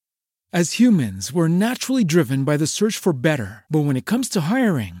As humans, we're naturally driven by the search for better. But when it comes to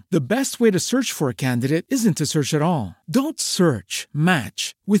hiring, the best way to search for a candidate isn't to search at all. Don't search,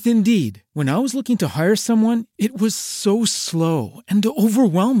 match with Indeed. When I was looking to hire someone, it was so slow and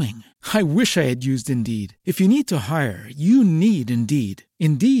overwhelming. I wish I had used Indeed. If you need to hire, you need Indeed.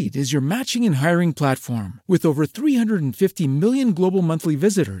 Indeed is your matching and hiring platform with over 350 million global monthly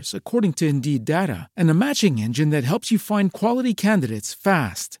visitors, according to Indeed data, and a matching engine that helps you find quality candidates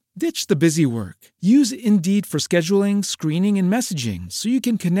fast. Ditch the busy work. Use Indeed for scheduling, screening, and messaging so you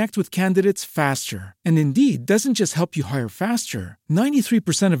can connect with candidates faster. And Indeed doesn't just help you hire faster.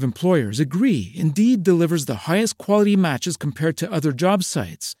 93% of employers agree Indeed delivers the highest quality matches compared to other job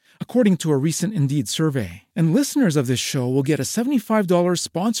sites, according to a recent Indeed survey. And listeners of this show will get a $75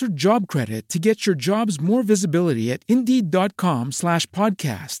 sponsored job credit to get your jobs more visibility at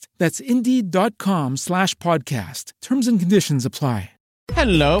Indeed.com/podcast. That's Indeed.com/podcast. Terms and conditions apply.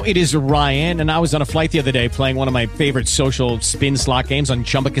 Hello, it is Ryan, and I was on a flight the other day playing one of my favorite social spin slot games on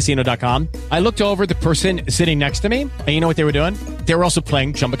ChumbaCasino.com. I looked over at the person sitting next to me, and you know what they were doing? They were also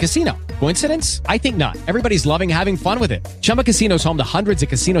playing Chumba Casino. Coincidence? I think not. Everybody's loving having fun with it. Chumba Casino is home to hundreds of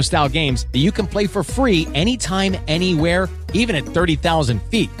casino-style games that you can play for free anytime, anywhere, even at 30,000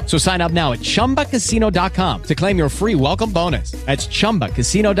 feet. So sign up now at ChumbaCasino.com to claim your free welcome bonus. That's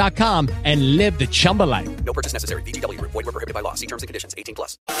ChumbaCasino.com and live the Chumba life. No purchase necessary. VGW. Void where prohibited by law. See terms and conditions.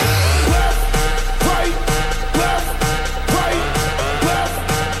 18+. Left, right, left, right, left,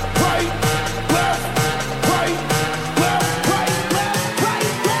 right, left, right, left, right, left, right,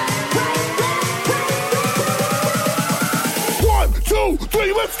 left, 1, 2,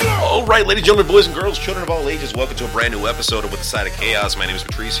 3, let's go! All right, ladies and gentlemen, boys and girls, children of all ages, welcome to a brand new episode of With a Side of Chaos. My name is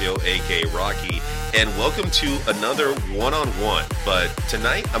Patricio, a.k.a. Rocky, and welcome to another one-on-one. But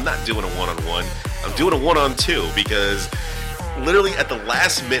tonight, I'm not doing a one-on-one. I'm doing a one-on-two because literally at the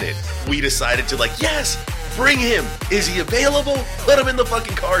last minute, we decided to yes, bring him. Is he available? Let him in the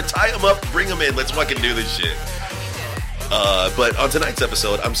fucking car, tie him up, bring him in. Let's fucking do this shit. But on tonight's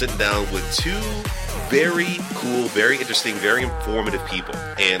episode, I'm sitting down with two very cool, very interesting, very informative people.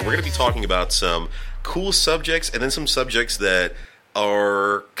 And we're going to be talking about some cool subjects and then some subjects that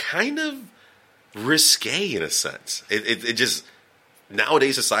are kind of risque in a sense. It just...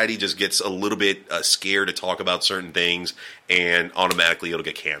 Nowadays, society just gets a little bit scared to talk about certain things, and automatically it'll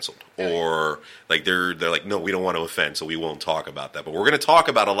get canceled. Or they're like, no, we don't want to offend, so we won't talk about that. But we're going to talk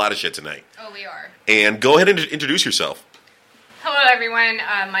about a lot of shit tonight. Oh, we are. And go ahead and introduce yourself. Hello, everyone.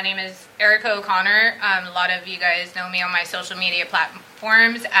 My name is Erica O'Connor. A lot of you guys know me on my social media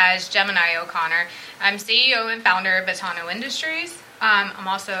platforms as Gemini O'Connor. I'm CEO and founder of Batano Industries. I'm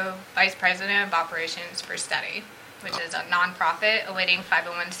also Vice President of Operations for Steady, which is a nonprofit awaiting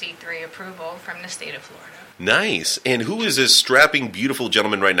 501c3 approval from the state of Florida. Nice. And who is this strapping, beautiful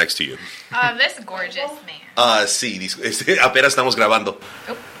gentleman right next to you? This gorgeous man. Sí, apenas estamos grabando.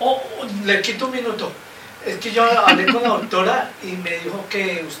 Le quito un minuto. Es que yo hablé con la doctora y me dijo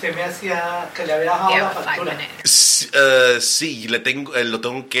que usted me hacía, que le había dejado la factura. Sí, lo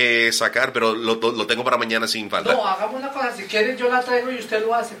tengo que sacar, pero lo tengo para mañana sin falta. No, hagamos una cosa. Si quiere yo la traigo y usted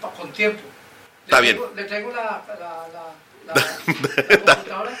lo hace con tiempo. Está bien. Le traigo la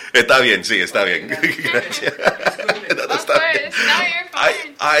Está bien, sí, está bien. Gracias. Of course, now you're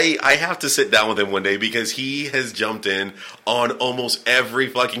fine. I have to sit down with him one day because he has jumped in on almost every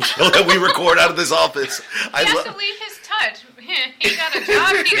fucking show that we record out of this office. He has to leave his touch. He got a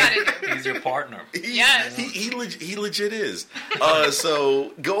job he got to do. He's your partner. Yes. He legit is.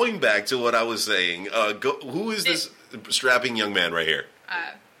 So, going back to what I was saying, who is this strapping young man right here?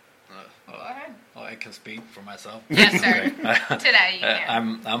 Go ahead. I can speak for myself. Yes, sir. Today you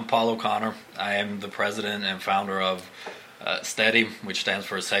can. I'm Paul O'Connor. I am the president and founder of Steady, which stands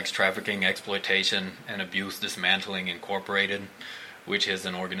for Sex Trafficking, Exploitation, and Abuse Dismantling Incorporated, which is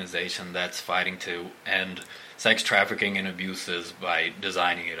an organization that's fighting to end sex trafficking and abuses by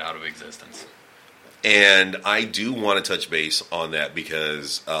designing it out of existence. And I do want to touch base on that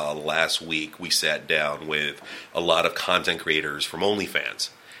because last week we sat down with a lot of content creators from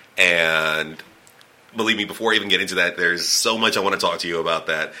OnlyFans. And believe me, before I even get into that, there's so much I want to talk to you about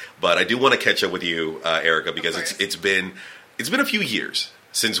that. But I do want to catch up with you, Erica, because it's been a few years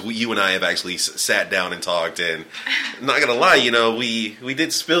since you and I have actually sat down and talked. And I'm not gonna lie, we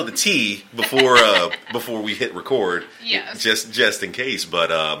did spill the tea before we hit record, yes, just in case.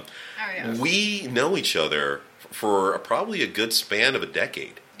 But we know each other for probably a good span of a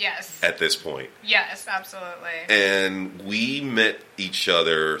decade. Yes. At this point. Yes, absolutely. And we met each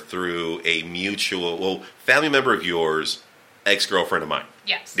other through a mutual, family member of yours, ex-girlfriend of mine.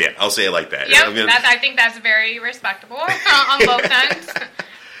 Yes. Yeah, I'll say it like that. Yep, I think that's very respectable on both ends.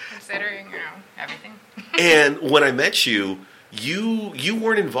 Consider And when I met you, you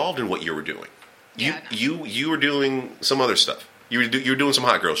weren't involved in what you were doing. Yeah, You were doing some other stuff. You were doing some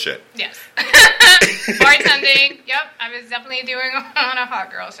hot girl shit. Yes. Bartending. Yep. I was definitely doing a lot of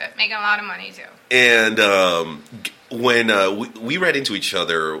hot girl shit. Making a lot of money, too. And when we ran into each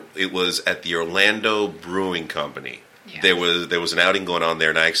other, it was at the Orlando Brewing Company. Yes. There was an outing going on there,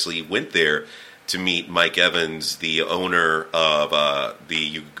 and I actually went there to meet Mike Evans, the owner of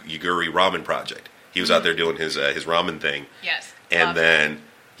the Yuguri Ramen Project. He was out there doing his ramen thing. Yes. And then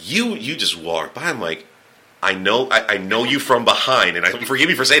you just walked by. I'm like, I know you from behind, and forgive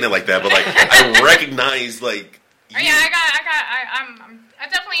me for saying it like that, but like I recognize like. You. Yeah, I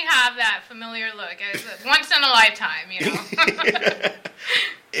definitely have that familiar look. It's once in a lifetime, you know.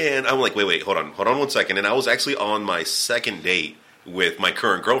 And I'm like, wait, hold on 1 second. And I was actually on my second date with my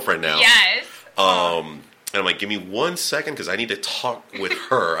current girlfriend now. Yes. And I'm like, give me 1 second because I need to talk with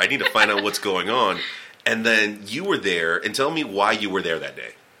her. I need to find out what's going on. And then you were there, and tell me why you were there that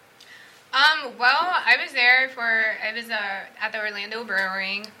day. Well, I was at the Orlando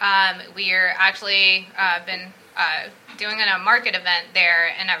Brewing. We're actually been doing a market event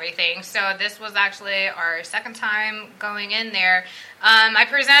there and everything. So this was actually our second time going in there. I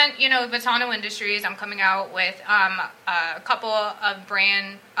present, Batano Industries. I'm coming out with a couple of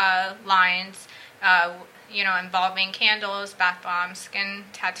brand lines, involving candles, bath bombs, skin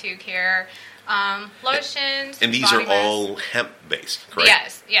tattoo care, lotions. And these are all hemp-based,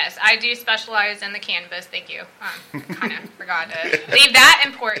 correct? Yes. I do specialize in the cannabis. Thank you. Kind of forgot to leave that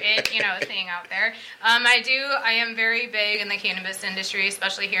important, thing out there. I am very big in the cannabis industry,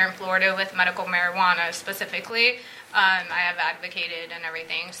 especially here in Florida with medical marijuana specifically. I have advocated and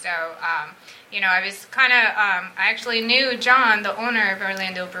everything. So, I was kind of, I actually knew John, the owner of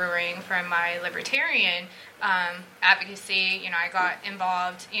Orlando Brewing, from my libertarian advocacy. I got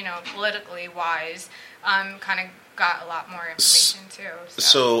involved, politically wise, kind of got a lot more information too.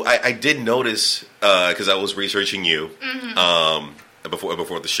 So I did notice, because I was researching you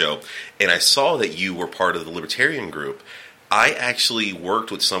before the show, and I saw that you were part of the libertarian group. I actually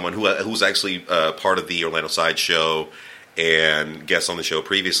worked with someone who was actually part of the Orlando Sideshow and guest on the show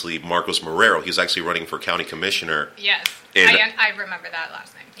previously, Marcos Marrero. He was actually running for county commissioner. Yes, I remember that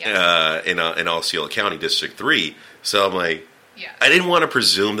last name. Yes. In Osceola County, District 3. So I'm like, yes. I didn't want to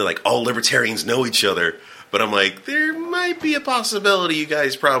presume that like all libertarians know each other, but I'm like, there might be a possibility you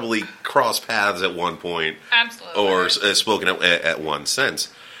guys probably crossed paths at one point. Absolutely. Or spoken at one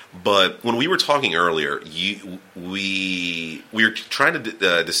sense. But when we were talking earlier, we were trying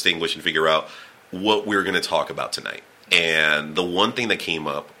to distinguish and figure out what we were going to talk about tonight. And the one thing that came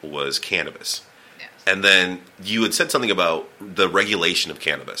up was cannabis. Yes. And then you had said something about the regulation of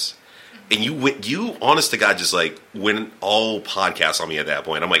cannabis. Mm-hmm. And you honest to God, just like went all podcasts on me at that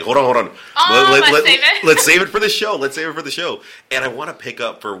point. I'm like, hold on. Let's save it for the show. And I want to pick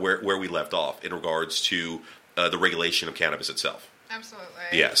up for where we left off in regards to the regulation of cannabis itself. Absolutely.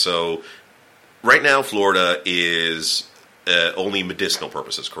 Yeah, so right now Florida is only medicinal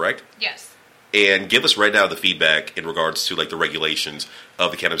purposes, correct? Yes. And give us right now the feedback in regards to like the regulations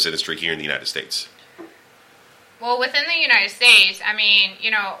of the cannabis industry here in the United States. Well, within the United States, I mean,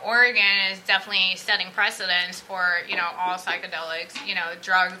 Oregon is definitely setting precedents for, all psychedelics,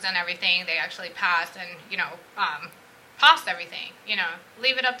 drugs and everything. They actually passed and, passed everything.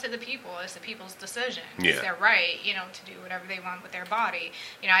 Leave it up to the people. It's the people's decision. Yeah. It's their right, to do whatever they want with their body.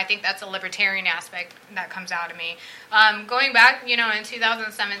 I think that's a libertarian aspect that comes out of me. Going back, in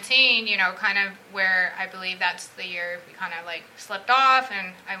 2017, kind of where I believe that's the year we kind of like slipped off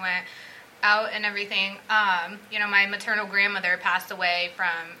and I went out and everything. My maternal grandmother passed away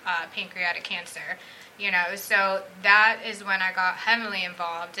from pancreatic cancer. So that is when I got heavily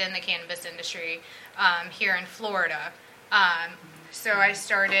involved in the cannabis industry here in Florida. So I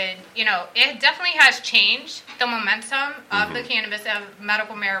started, it definitely has changed the momentum of the cannabis, of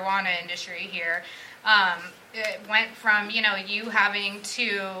medical marijuana industry here. It went from, you having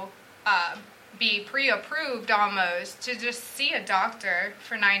to be pre-approved almost to just see a doctor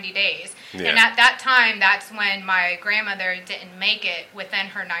for 90 days. Yeah. And at that time, that's when my grandmother didn't make it within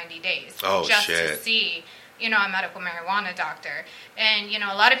her 90 days. Oh, just shit. to see, a medical marijuana doctor. And,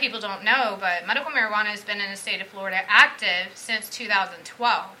 a lot of people don't know, but medical marijuana has been in the state of Florida active since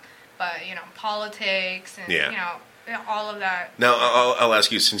 2012. But, politics and, all of that. Now, I'll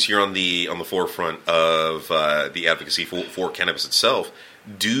ask you, since you're on the forefront of the advocacy for cannabis itself,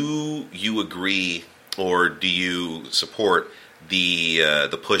 do you agree or do you support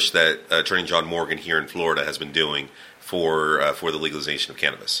the push that Attorney John Morgan here in Florida has been doing for the legalization of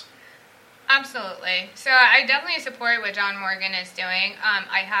cannabis? Absolutely. So I definitely support what John Morgan is doing.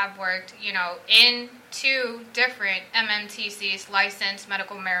 I have worked, in 2 different MMTCs, licensed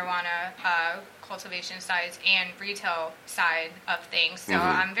medical marijuana cultivation sides and retail side of things. So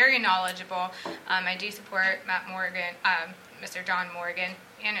I'm very knowledgeable. I do support Matt Morgan, Mr. John Morgan,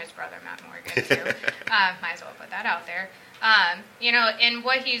 and his brother Matt Morgan too. Might as well put that out there. And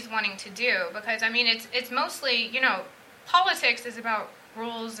what he's wanting to do, because it's mostly, politics is about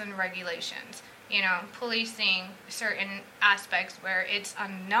rules and regulations, policing certain aspects where it's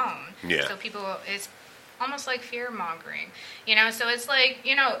unknown. Yeah. So it's almost like fear-mongering, so it's like,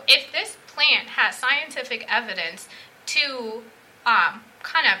 if this plant has scientific evidence to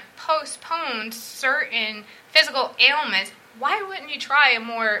kind of postpone certain physical ailments, why wouldn't you try a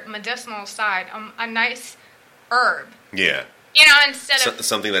more medicinal side, a nice herb? Yeah. Instead of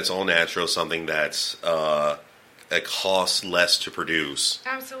something that's all natural, something that's it costs less to produce.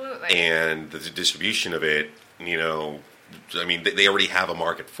 Absolutely. And the distribution of it, they already have a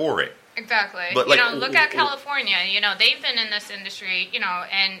market for it. Exactly. But look at California. They've been in this industry,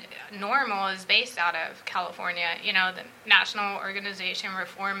 and NORML is based out of California, the National Organization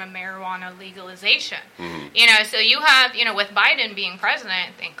Reform of Marijuana Legalization. So you have, with Biden being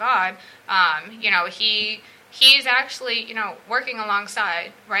president, thank God, he's actually, working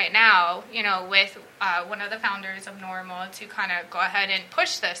alongside right now, with one of the founders of NORML to kind of go ahead and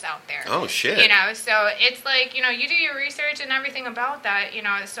push this out there. Oh, shit. So it's like, you do your research and everything about that,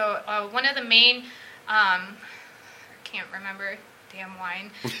 so one of the main, I can't remember, damn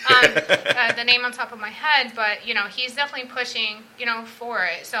wine, the name on top of my head, but, he's definitely pushing, for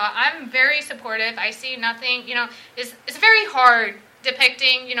it. So I'm very supportive. I see nothing, it's very hard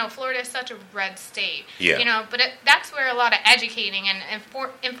depicting, Florida is such a red state, but that's where a lot of educating and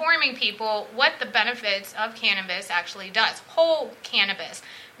informing people what the benefits of cannabis actually does. Whole cannabis,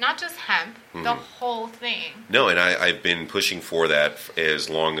 not just hemp, the whole thing. No, and I've been pushing for that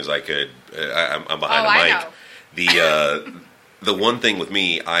as long as I could. I'm behind the mic. I know. The one thing with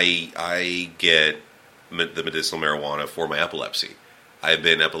me, I get the medicinal marijuana for my epilepsy. I've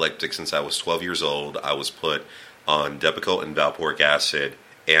been epileptic since I was 12 years old. I was put on Depakote and valproic acid,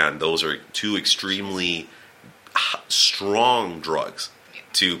 and those are 2 extremely strong drugs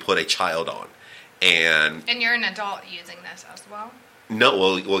to put a child on. And you're an adult using this as well? No,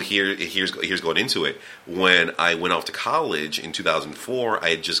 well, here's going into it. When I went off to college in 2004, I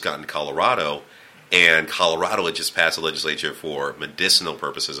had just gotten to Colorado, and Colorado had just passed a legislature for medicinal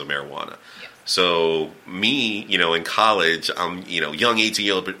purposes of marijuana. Yes. So me, in college, I'm, young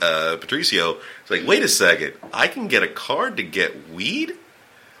 18-year-old Patricio. It's like, wait a second, I can get a card to get weed?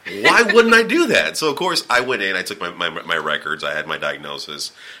 Why wouldn't I do that? So, of course, I went in, I took my records, I had my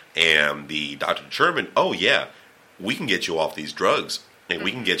diagnosis, and the doctor determined, oh, yeah, we can get you off these drugs, and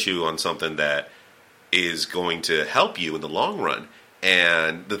we can get you on something that is going to help you in the long run.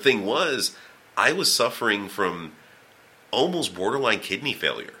 And the thing was, I was suffering from almost borderline kidney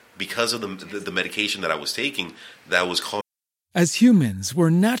failure because of the medication that I was taking that was causing. As humans, we're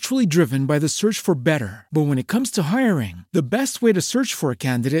naturally driven by the search for better. But when it comes to hiring, the best way to search for a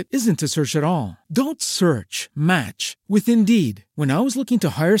candidate isn't to search at all. Don't search, match with Indeed. When I was looking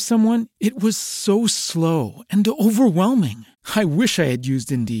to hire someone, it was so slow and overwhelming. I wish I had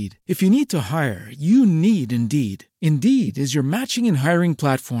used Indeed. If you need to hire, you need Indeed. Indeed is your matching and hiring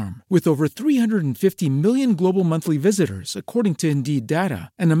platform with over 350 million global monthly visitors, according to Indeed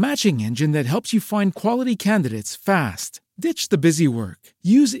data, and a matching engine that helps you find quality candidates fast. Ditch the busy work.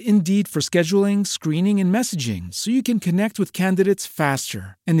 Use Indeed for scheduling, screening, and messaging so you can connect with candidates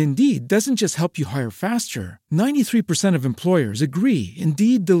faster. And Indeed doesn't just help you hire faster. 93% of employers agree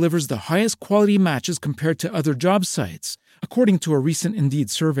Indeed delivers the highest quality matches compared to other job sites, according to a recent Indeed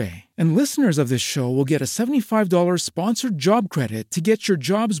survey. And listeners of this show will get a $75 sponsored job credit to get your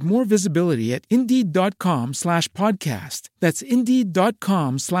jobs more visibility at Indeed.com/podcast. That's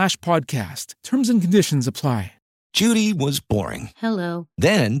Indeed.com/podcast. Terms and conditions apply. Judy was boring. Hello.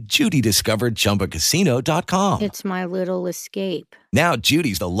 Then Judy discovered ChumbaCasino.com. It's my little escape. Now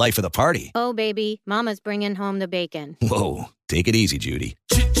Judy's the life of the party. Oh, baby, mama's bringing home the bacon. Whoa, take it easy, Judy.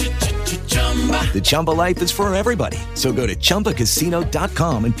 The Chumba life is for everybody. So go to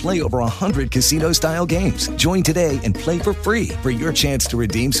ChumbaCasino.com and play over 100 casino-style games. Join today and play for free for your chance to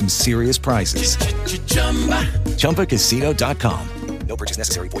redeem some serious prizes. ChumbaCasino.com. No purchase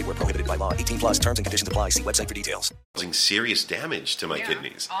necessary. Void where prohibited by law. 18+ terms and conditions apply. See website for details. Causing serious damage to my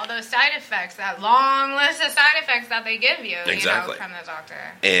kidneys. All those side effects, that long list of side effects that they give you, exactly. From the doctor.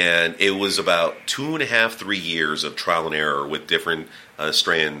 And it was about 2.5, 3 years of trial and error with different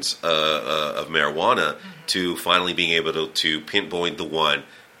strands of marijuana to finally being able to pinpoint the one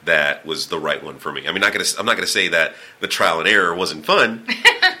that was the right one for me. I mean, I'm not gonna say that the trial and error wasn't fun.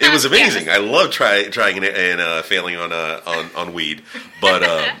 It was amazing. Yes. I love trying and failing on weed,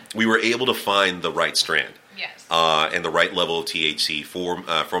 but we were able to find the right strand, yes, and the right level of THC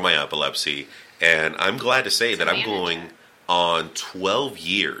for my epilepsy. And I'm glad to say that I'm going on 12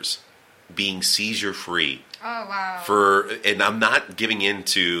 years being seizure free. Oh wow! And I'm not giving in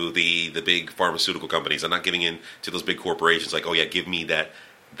to the big pharmaceutical companies. I'm not giving in to those big corporations. Like, oh yeah, give me that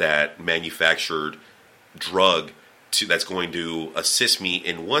manufactured drug that's going to assist me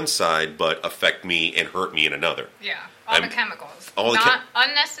in one side, but affect me and hurt me in another. Yeah, the chemicals,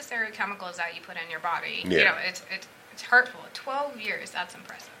 unnecessary chemicals that you put in your body. Yeah. You know, it's hurtful. 12 years. That's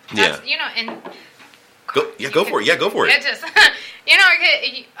impressive. That's, you know, and. Go for it. It just, you know,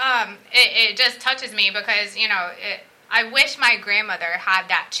 it just touches me because, you know, I wish my grandmother had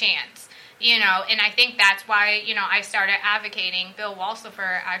that chance, you know, and I think that's why, you know, I started advocating. Bill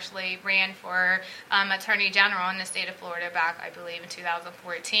Walsifer actually ran for Attorney General in the state of Florida back, I believe, in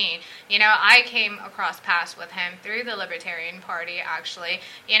 2014. You know, I came across paths with him through the Libertarian Party, actually,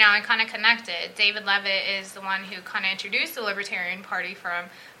 you know, and kind of connected. David Levitt is the one who kind of introduced the Libertarian Party from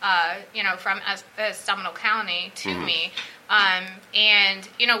Seminole County to me. And,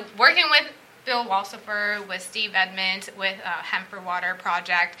 you know, working with Bill Walsifer, with Steve Edmonds, with Hemp for Water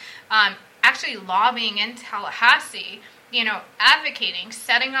Project, actually lobbying in Tallahassee, you know, advocating,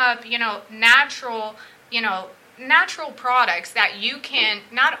 setting up, you know, natural products that you can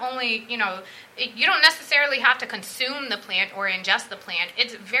not only, you know, you don't necessarily have to consume the plant or ingest the plant.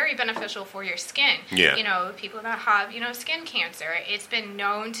 It's very beneficial for your skin. Yeah. You know, people that have, you know, skin cancer, it's been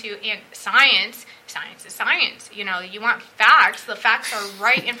known to, in science is science. You know, you want facts. The facts are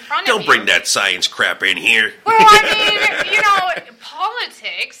right in front of you. Don't bring that science crap in here. Well, I mean, you know,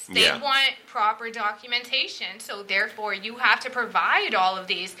 politics, they want proper documentation. So therefore, you have to provide all of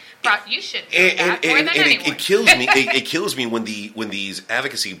these. You should know that more than anyone. It kills me. It kills me when these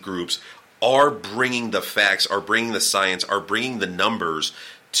advocacy groups are bringing the facts, are bringing the science, are bringing the numbers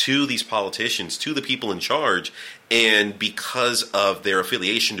to these politicians, to the people in charge, and because of their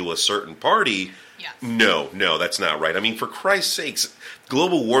affiliation to a certain party, no, that's not right. I mean, for Christ's sakes,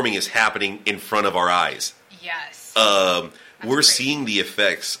 global warming is happening in front of our eyes. Yes. We're seeing the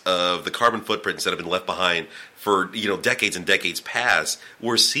effects of the carbon footprints that have been left behind for, you know, decades and decades past.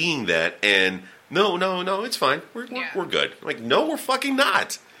 We're seeing that, and no, it's fine. We're good. I'm like, no, we're fucking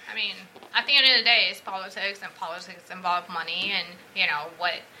not. I mean, at the end of the day, it's politics, and politics involve money, and, you know,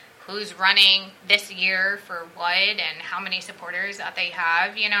 who's running this year for what, and how many supporters that they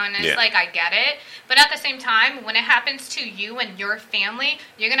have, you know, and it's like, I get it, but at the same time, when it happens to you and your family,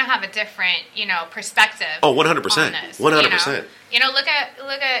 you're going to have a different, you know, perspective. Oh, 100%. 100%. You know, look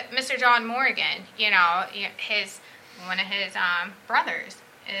at Mr. John Morgan, you know, one of his brothers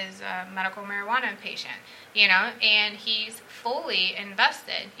is a medical marijuana patient, you know, and he's fully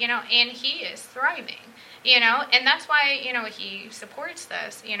invested, you know, and he is thriving, you know, and that's why, you know, he supports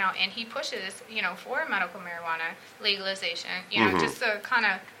this, you know, and he pushes, you know, for medical marijuana legalization, you know, just to kind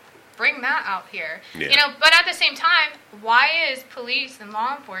of bring that out here, you know, but at the same time, why is police and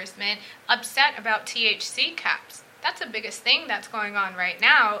law enforcement upset about THC caps? That's the biggest thing that's going on right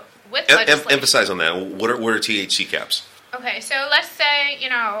now with legislation. Emphasize on that. What are THC caps? Okay, so let's say, you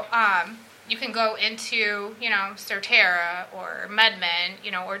know, you can go into, you know, Certera or MedMen,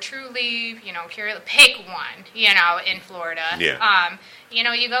 you know, or True Leaf, you know, pick one, you know, in Florida. Yeah. You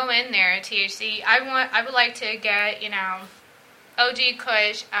know, you go in there, THC. I would like to get, you know, OG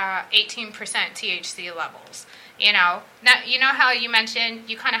Kush, 18% THC levels. You know, now, you know how you mentioned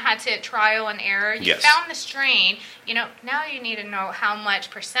you kind of had to trial and error. You found the strain. You know, now you need to know how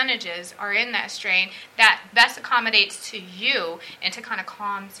much percentages are in that strain that best accommodates to you and to kind of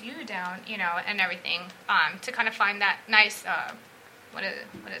calms you down, you know, and everything. To kind of find that nice, what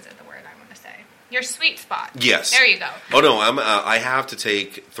is it? The word I want to say, your sweet spot. Yes. There you go. Oh no, I have to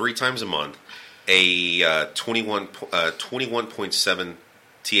take 3 times a month a 21.7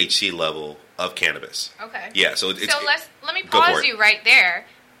 THC level of cannabis. Okay. Yeah, so let me pause you right there.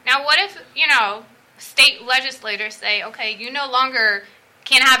 Now, what if, you know, state legislators say, okay, you no longer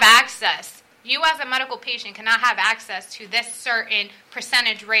can have access. You as a medical patient cannot have access to this certain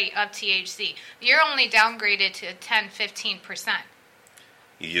percentage rate of THC. You're only downgraded to 10-15%.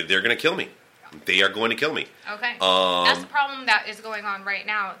 They're going to kill me. They are going to kill me. Okay. That's the problem that is going on right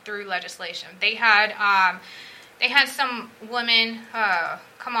now through legislation. They had some woman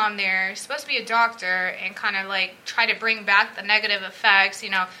come on there, supposed to be a doctor, and kind of like try to bring back the negative effects, you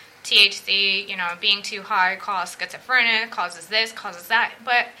know, THC, being too high causes schizophrenia, causes this, causes that.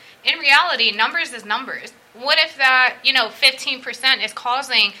 But in reality, numbers is numbers. What if that, 15% is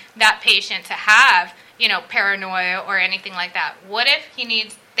causing that patient to have, paranoia or anything like that? What if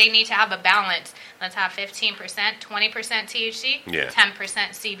they need to have a balance? Let's have 15%, 20% THC, 10%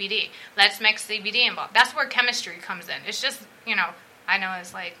 CBD. Let's mix CBD involved. That's where chemistry comes in. It's just, I know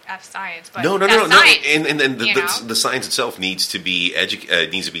it's like F science, but no. science, And the science itself needs to be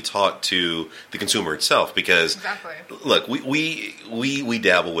taught to the consumer itself, because look, we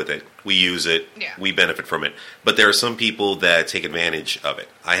dabble with it, we use it, we benefit from it, but there are some people that take advantage of it.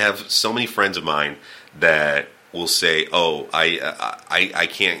 I have so many friends of mine that will say, "Oh, I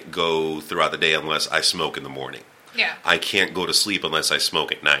can't go throughout the day unless I smoke in the morning." Yeah. I can't go to sleep unless I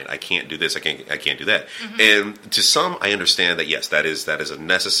smoke at night. I can't do this. I can't do that. And to some, I understand that yes, that is a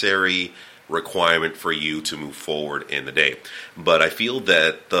necessary requirement for you to move forward in the day. But I feel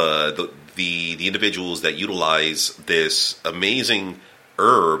that the individuals that utilize this amazing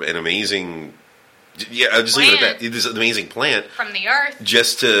herb and amazing I'll just leave it at that. This amazing plant from the earth,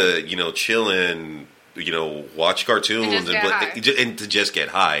 just to chill and watch cartoons and to just get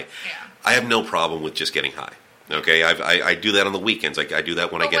high. Yeah. I have no problem with just getting high. Okay, I do that on the weekends. I do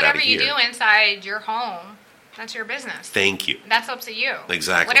that when I get out of here. Whatever you do inside your home, that's your business. Thank you. That's up to you.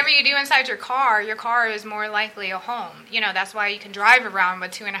 Exactly. Whatever you do inside your car is more likely a home. That's why you can drive around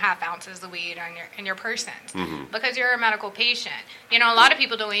with 2.5 ounces of weed in your person, because you're a medical patient. A lot of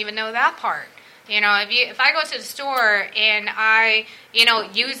people don't even know that part. If I go to the store and I,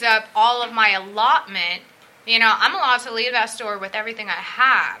 use up all of my allotment, I'm allowed to leave that store with everything I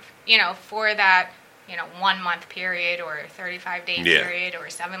have, for that 1 month period or 35-day period or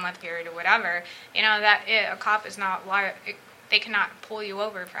 7-month period or whatever, a cop is not they cannot pull you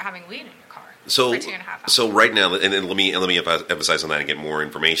over for having weed in your car for 2.5 hours. So right now, and let me emphasize on that and get more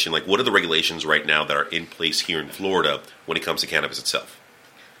information. Like, what are the regulations right now that are in place here in Florida when it comes to cannabis itself?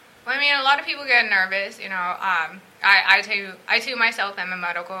 Well, a lot of people get nervous. I too myself am a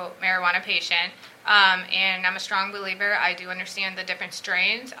medical marijuana patient, and I'm a strong believer. I do understand the different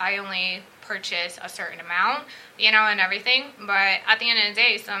strains. I only purchase a certain amount, and everything. But at the end of the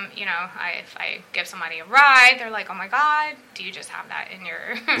day, if I give somebody a ride, they're like, "Oh my God, do you just have that in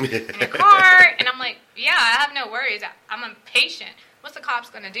your in your car?" And I'm like, "Yeah, I have no worries. I'm a patient. What's the cops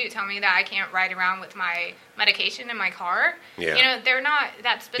going to do? Tell me that I can't ride around with my medication in my car?" Yeah. They're not.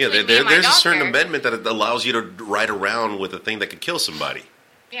 That's between me and my there's doctor. a certain amendment that allows you to ride around with a thing that could kill somebody.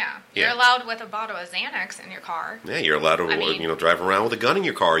 Yeah. You're allowed with a bottle of Xanax in your car. Yeah, you're allowed to drive around with a gun in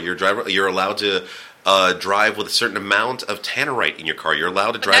your car. You're allowed to drive with a certain amount of tannerite in your car. You're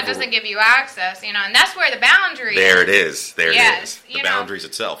allowed to drive. That doesn't give you access, and that's where the boundary There is. it is. There it is. The boundaries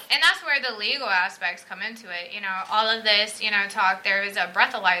itself. And that's where the legal aspects come into it. All of this, talk, there is a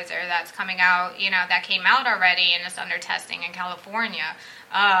breathalyzer that's coming out, that came out already and it's under testing in California.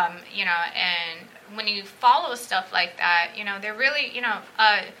 And when you follow stuff like that, they're really,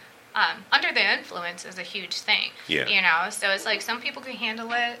 under the influence is a huge thing. Yeah. So it's like some people can handle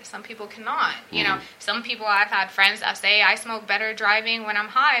it, some people cannot. Some people, I've had friends that say I smoke better driving when I'm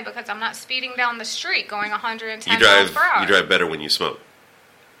high because I'm not speeding down the street going 110 miles per hour. You drive better when you smoke.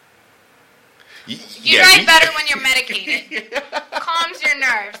 You drive better when you're medicated. Calms your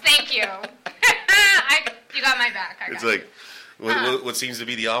nerves. Thank you. You got my back. It's like what seems to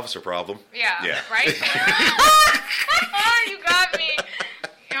be the officer problem. Yeah. Right? You got me.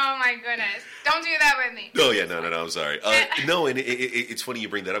 Oh my goodness! Don't do that with me. Oh yeah, no. I'm sorry. No, and it's funny you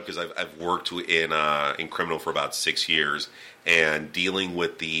bring that up because I've worked in criminal for about 6 years, and dealing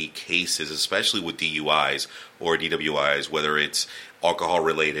with the cases, especially with DUIs or DWIs, whether it's alcohol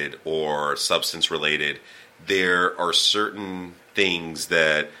related or substance related, there are certain things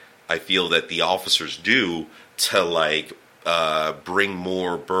that I feel that the officers do to bring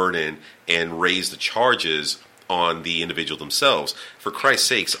more burden and raise the charges on the individual themselves. For Christ's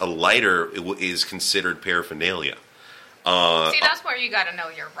sakes, a lighter is considered paraphernalia. See, that's where you got to know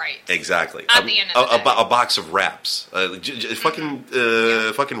your rights. Exactly. At the end of the day. A box of wraps. Fucking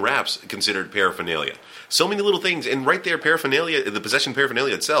wraps considered paraphernalia. So many little things. And right there, paraphernalia, the possession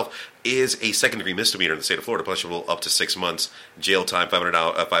paraphernalia itself is a second-degree misdemeanor in the state of Florida, punishable up to 6 months jail time,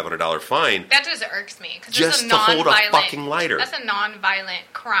 $500 fine. That just irks me. Cause just to hold a fucking lighter. That's a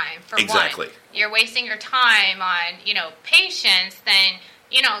non-violent crime, for exactly. one. You're wasting your time on, patients, then,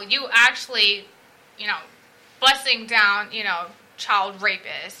 you actually, busting down, child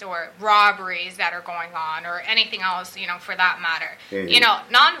rapists or robberies that are going on or anything else, you know, for that matter. Mm-hmm. You know,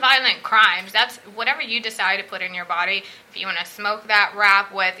 nonviolent crimes, that's whatever you decide to put in your body. If you want to smoke that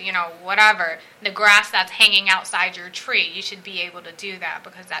wrap with, you know, whatever, the grass that's hanging outside your tree, you should be able to do that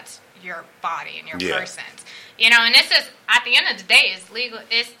because that's your body and your person's. You know, and this is, at the end of the day, it's legal.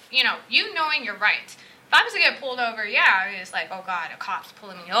 It's, you know, you knowing your rights. If I was to get pulled over, it's like, oh, God, a cop's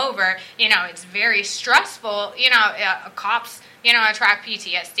pulling me over. You know, it's very stressful. You know, cops, you know, attract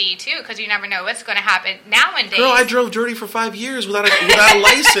PTSD, too, because you never know what's going to happen nowadays. Girl, I drove dirty for 5 years without a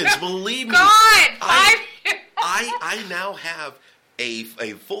license. Believe me. God, 5 years. I now have a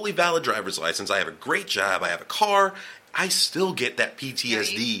fully valid driver's license. I have a great job. I have a car. I still get that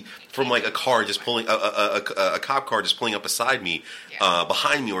PTSD from like a car just pulling a cop car just pulling up beside me,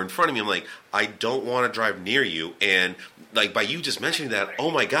 behind me or in front of me. I'm like, I don't want to drive near you. And like by you just mentioning that,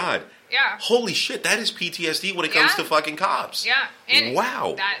 oh my God, holy shit, that is PTSD when it comes to fucking cops. Yeah, and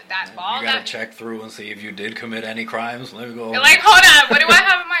wow. That ball. You gotta check through and see if you did commit any crimes. Let me go. Like, hold on, what do I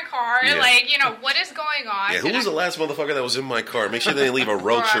have in my car? Like, you know, what is going on? Yeah, who was the last motherfucker that was in my car? Make sure they didn't leave a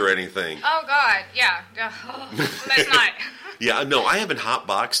roach or anything. Oh God, yeah. That's not. Yeah, no, I haven't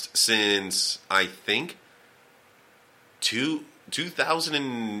hotboxed since I think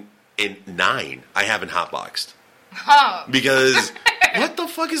 2009. I haven't hotboxed. Oh. Because what the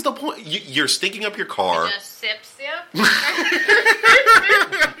fuck is the point? You're stinking up your car. You just sip.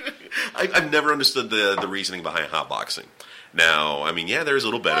 I've never understood the reasoning behind hotboxing. Now, I mean, yeah, there's a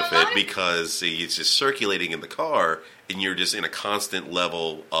little benefit because it's just circulating in the car, and you're just in a constant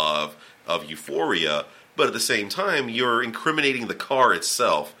level of euphoria. But at the same time, you're incriminating the car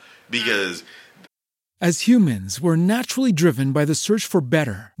itself because... As humans, we're naturally driven by the search for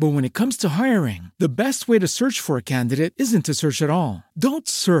better. But when it comes to hiring, the best way to search for a candidate isn't to search at all. Don't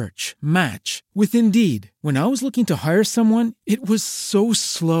search, match with Indeed. When I was looking to hire someone, it was so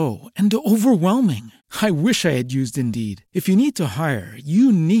slow and overwhelming. I wish I had used Indeed. If you need to hire,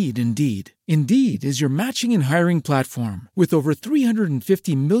 you need Indeed. Indeed is your matching and hiring platform with over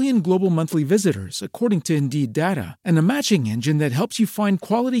 350 million global monthly visitors, according to Indeed data, and a matching engine that helps you find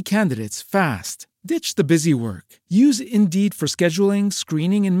quality candidates fast. Ditch the busy work. Use Indeed for scheduling,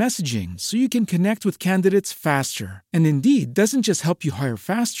 screening, and messaging so you can connect with candidates faster. And Indeed doesn't just help you hire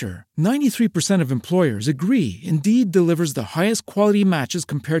faster. 93% of employers agree Indeed delivers the highest quality matches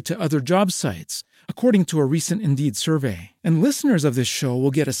compared to other job sites, according to a recent Indeed survey. And listeners of this show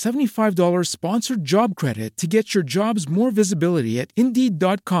will get a $75 sponsored job credit to get your jobs more visibility at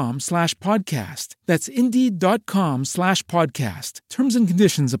Indeed.com/podcast. That's Indeed.com/podcast. Terms and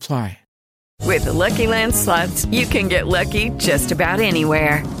conditions apply. With the Lucky Land Slots, you can get lucky just about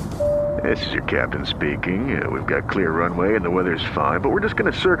anywhere. This is your captain speaking. We've got clear runway and the weather's fine, but we're just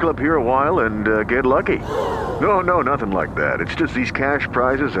going to circle up here a while and get lucky. No, nothing like that. It's just these cash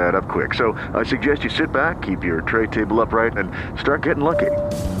prizes add up quick. So I suggest you sit back, keep your tray table upright, and start getting lucky.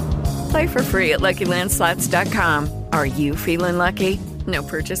 Play for free at LuckyLandSlots.com. Are you feeling lucky? No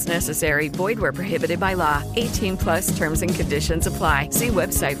purchase necessary. Void where prohibited by law. 18+ terms and conditions apply. See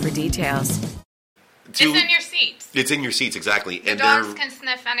website for details. It's in your seats. It's in your seats, exactly. The dogs can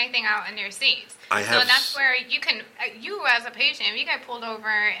sniff anything out in your seats. So that's where you can, you as a patient, if you get pulled over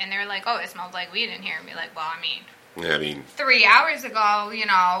and they're like, oh, it smells like weed in here, and be like, well, I mean, 3 hours ago, you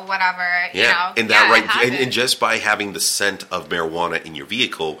know, whatever. Yeah, you know, and that and just by having the scent of marijuana in your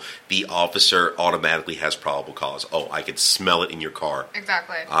vehicle, the officer automatically has probable cause. Oh, I can smell it in your car.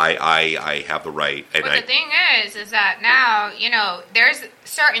 Exactly. I have the right. And the thing is that now, you know, there's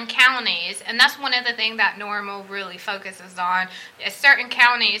certain counties, and that's one of the things that NORML really focuses on. Is certain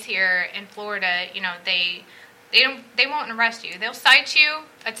counties here in Florida, you know, they won't arrest you. They'll cite you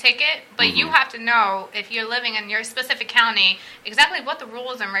a ticket, but you have to know, if you're living in your specific county, exactly what the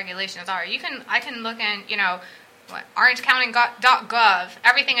rules and regulations are. I can look in, you know, OrangeCounty.gov.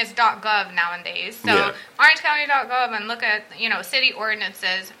 Everything is .gov nowadays. So OrangeCounty.gov, and look at, you know, city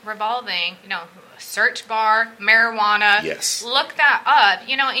ordinances revolving, you know, search bar, marijuana. Yes. Look that up,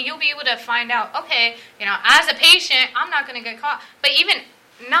 you know, and you'll be able to find out, okay, you know, as a patient, I'm not going to get caught. But even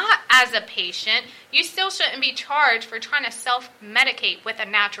not as a patient, you still shouldn't be charged for trying to self-medicate with a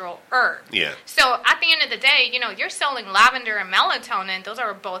natural herb. Yeah. So at the end of the day, you know, you're selling lavender and melatonin. Those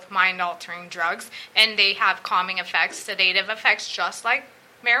are both mind-altering drugs, and they have calming effects, sedative effects, just like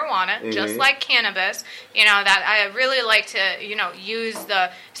marijuana, just like cannabis. You know, that I really like to, you know, use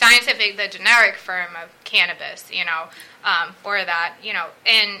the generic form of cannabis, you know, for that, you know,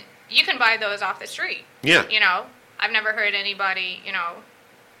 and you can buy those off the street. Yeah. You know, I've never heard anybody, you know,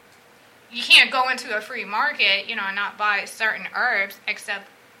 you can't go into a free market, you know, and not buy certain herbs except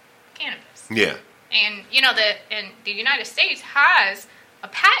cannabis. Yeah. And, the United States has a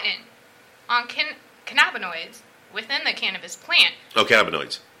patent on cannabinoids within the cannabis plant. Oh,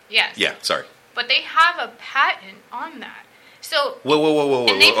 cannabinoids. Yes. Yeah, sorry. But they have a patent on that. So, whoa.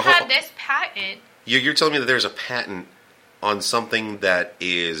 And they've had this patent. You're telling me that there's a patent on something that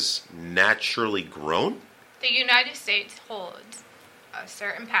is naturally grown? The United States holds a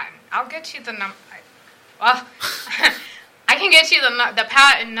certain patent. I'll get you the number. Well, I can get you the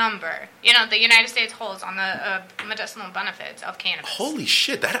patent number. The United States holds on the medicinal benefits of cannabis. Holy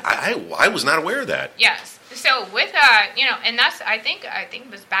shit! That I was not aware of that. Yes. So with that, and that's I think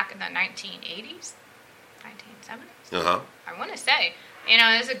it was back in the 1980s, 1970s. I want to say,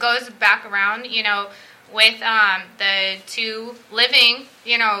 as it goes back around, with the two living,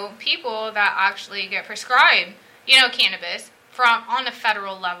 people that actually get prescribed, cannabis on the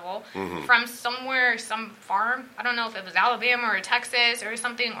federal level from somewhere, some farm. I don't know if it was Alabama or Texas or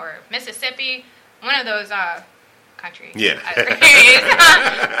something, or Mississippi, one of those countries. Yeah.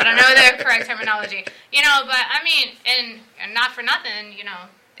 I don't know the correct terminology. But I mean, and not for nothing,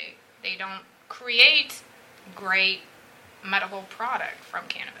 they don't create great medical product from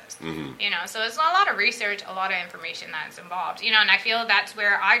cannabis. So it's a lot of research, a lot of information that's involved, and I feel that's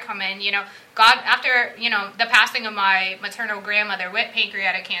where I come in. God, after the passing of my maternal grandmother with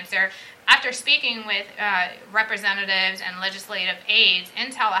pancreatic cancer, after speaking with representatives and legislative aides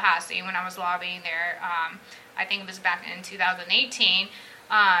in Tallahassee when I was lobbying there, I think it was back in 2018,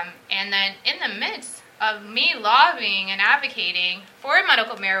 and then in the midst of me lobbying and advocating for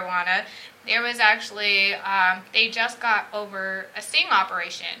medical marijuana, there was actually, they just got over a sting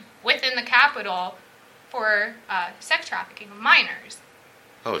operation within the Capitol for sex trafficking of minors.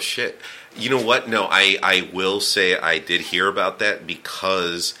 Oh, shit. You know what? No, I will say I did hear about that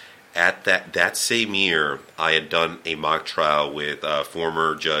because at that same year, I had done a mock trial with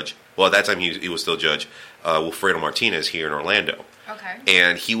former judge, well, at that time he was still judge, Wilfredo Martinez here in Orlando. Okay.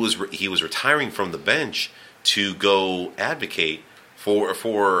 And he was retiring from the bench to go advocate for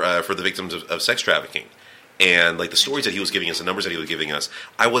the victims of sex trafficking. And like the stories that he was giving us, the numbers that he was giving us,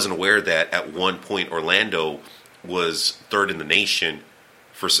 I wasn't aware that at one point Orlando was third in the nation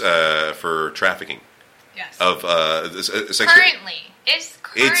for trafficking. Yes. Of sex.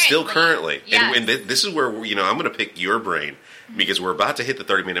 It's still currently. Yes. And this is where I'm going to pick your brain because we're about to hit the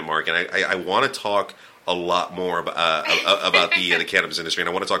 30-minute mark, and I want to talk a lot more about the cannabis industry, and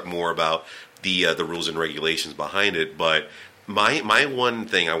I want to talk more about the rules and regulations behind it, but. My one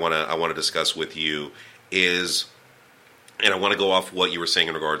thing I want to discuss with you is, and I want to go off what you were saying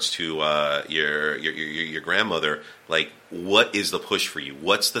in regards to your grandmother. Like, what is the push for you?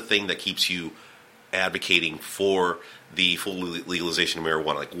 What's the thing that keeps you advocating for the full legalization of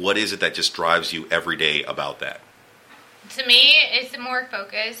marijuana? Like, what is it that just drives you every day about that? To me, it's more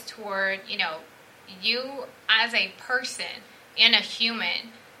focused toward you as a person and a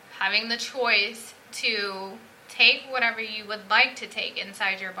human having the choice to take whatever you would like to take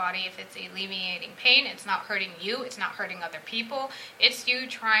inside your body. If it's alleviating pain, it's not hurting you, it's not hurting other people. It's you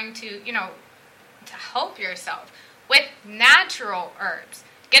trying to, to help yourself with natural herbs.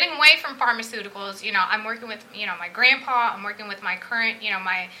 Getting away from pharmaceuticals. I'm working with, my grandpa, I'm working with my current,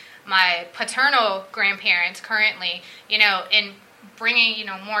 my paternal grandparents currently, in bringing,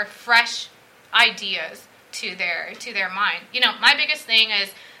 more fresh ideas to their mind. My biggest thing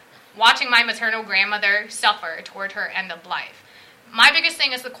is watching my maternal grandmother suffer toward her end of life. My biggest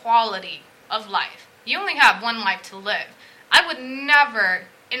thing is the quality of life. You only have one life to live. I would never,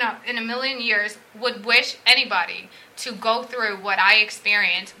 in a million years, would wish anybody to go through what I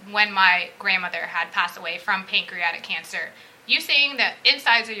experienced when my grandmother had passed away from pancreatic cancer. You seeing the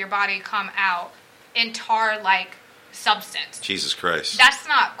insides of your body come out in tar-like substance. Jesus Christ. That's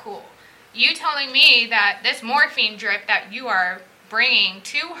not cool. You telling me that this morphine drip that you are bringing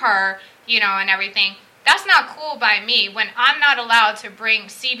to her, and everything, that's not cool by me when I'm not allowed to bring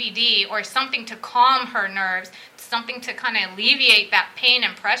CBD or something to calm her nerves, something to kind of alleviate that pain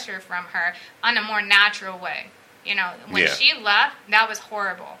and pressure from her on a more natural way. When she left, that was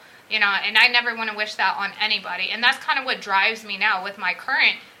horrible, and I never want to wish that on anybody. And that's kind of what drives me now with my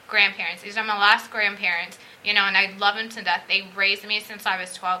current grandparents. These are my last grandparents, and I love them to death. They raised me since I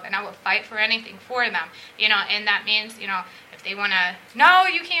was 12, and I will fight for anything for them, and that means, if they want to, no,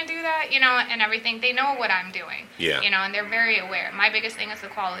 you can't do that, and everything, they know what I'm doing, and they're very aware. My biggest thing is the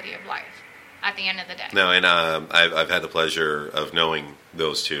quality of life at the end of the day. No, and I've had the pleasure of knowing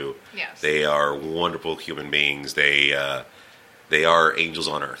those two. Yes. They are wonderful human beings. They are angels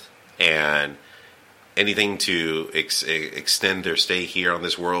on earth, and anything to extend their stay here on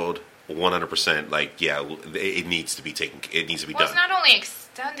this world, 100%. Like, it needs to be taken. It needs to be done. It's not only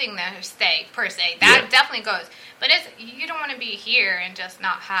extending the stay per se. That definitely goes. But you don't want to be here and just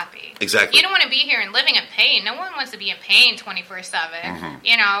not happy. Exactly. You don't want to be here and living in pain. No one wants to be in pain 24/7.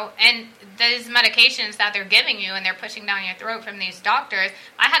 You know, and those medications that they're giving you and they're pushing down your throat from these doctors.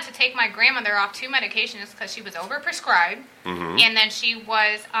 I had to take my grandmother off 2 medications because she was overprescribed, and then she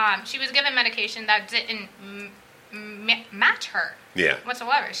was given medication that didn't match her. Yeah.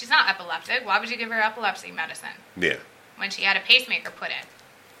 Whatsoever. She's not epileptic. Why would you give her epilepsy medicine? Yeah. When she had a pacemaker put in.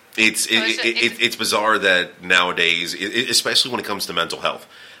 It's bizarre that nowadays, especially when it comes to mental health,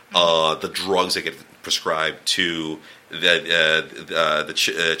 the drugs that get prescribed to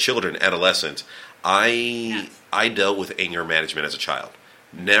the children, adolescents. I dealt with anger management as a child.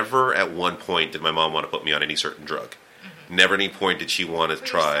 Never at one point did my mom want to put me on any certain drug. Never at any point did she want to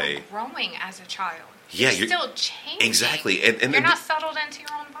try. You're still growing as a child. Yeah, you're still changing. Exactly, and you're not settled into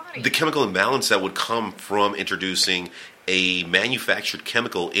your own body. The chemical imbalance that would come from introducing a manufactured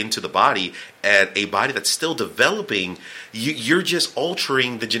chemical into the body at a body that's still developing, you're just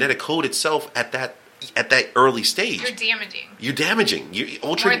altering the genetic code itself at that early stage. You're damaging. You're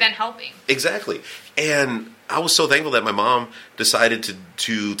altering more than helping. Exactly, and I was so thankful that my mom decided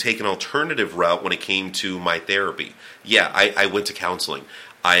to take an alternative route when it came to my therapy. Yeah, I went to counseling.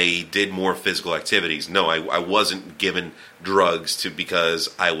 I did more physical activities. No, I wasn't given drugs because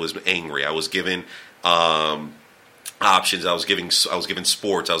I was angry. I was given options. I was given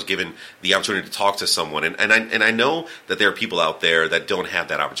sports. I was given the opportunity to talk to someone. And I know that there are people out there that don't have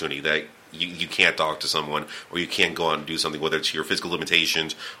that opportunity, that you can't talk to someone or you can't go out and do something, whether it's your physical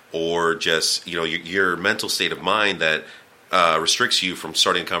limitations or just your mental state of mind that restricts you from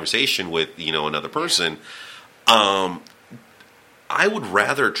starting a conversation with another person. I would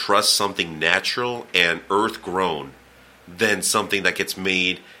rather trust something natural and earth grown than something that gets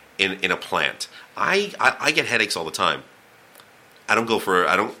made in a plant. I get headaches all the time.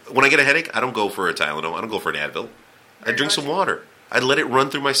 When I get a headache, I don't go for a Tylenol. I don't go for an Advil. I drink some water. I let it run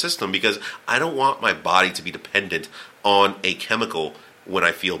through my system because I don't want my body to be dependent on a chemical when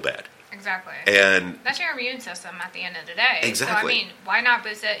I feel bad. Exactly. And that's your immune system at the end of the day. Exactly. So, why not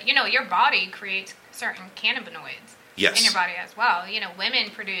boost it? Your body creates certain cannabinoids. Yes. In your body as well. Women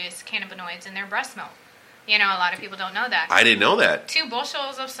produce cannabinoids in their breast milk. A lot of people don't know that. I didn't know that. 2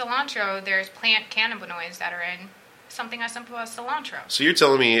 bushels of cilantro, there's plant cannabinoids that are in something as simple as cilantro. So you're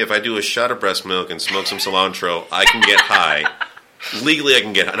telling me if I do a shot of breast milk and smoke some cilantro, I can get high. Legally, I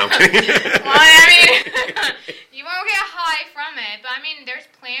can get high. No, I'm kidding. Well, you won't get high from it, but there's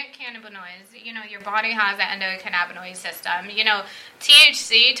plant cannabinoids. Your body has an endocannabinoid system.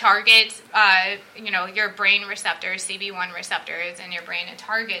 THC targets, your brain receptors, CB1 receptors in your brain. It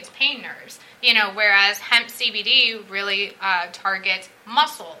targets pain nerves. Whereas hemp CBD really targets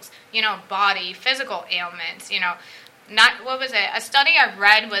muscles. Body, physical ailments. What was it? A study I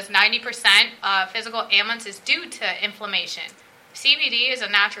read was 90% of physical ailments is due to inflammation. CBD is a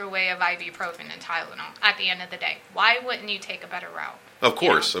natural way of ibuprofen and Tylenol at the end of the day. Why wouldn't you take a better route? Of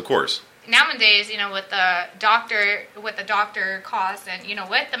course. Nowadays, with the doctor costs and,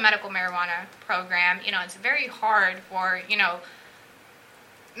 with the medical marijuana program, it's very hard for,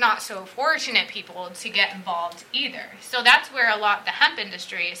 not so fortunate people to get involved either. So that's where the hemp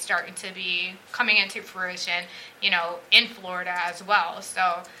industry is starting to be coming into fruition, in Florida as well.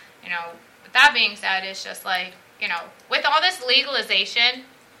 So, with that being said, it's just with all this legalization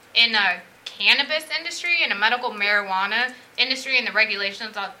in the cannabis industry and the medical marijuana industry and the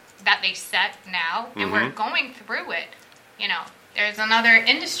regulations that they set now, and we're going through it, there's another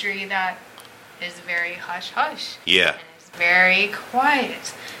industry that is very hush-hush. Yeah. And it's very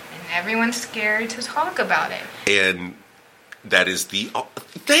quiet, and everyone's scared to talk about it. And that is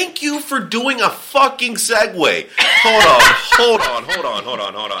thank you for doing a fucking segue. Hold on.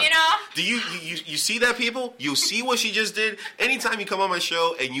 Do you see that, people? You see what she just did? Anytime you come on my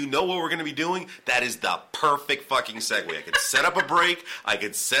show and you know what we're going to be doing, that is the perfect fucking segue. I could set up a break. I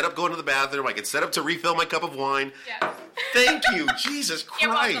could set up going to the bathroom. I could set up to refill my cup of wine. Yes. Thank you. Jesus Christ.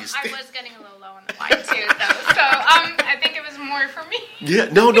 You're welcome. I was getting a little low on the wine too, though. So I think it was more for me. Yeah.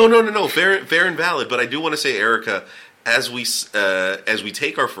 No. Fair and valid. But I do want to say, Erica, as we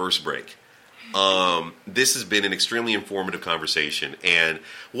take our first break, this has been an extremely informative conversation. And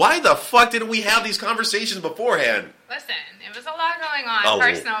why the fuck didn't we have these conversations beforehand? Listen, it was a lot going on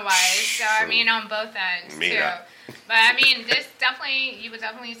personal-wise. So, on both ends, too. But I mean, you would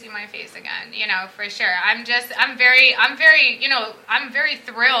definitely see my face again, for sure. I'm very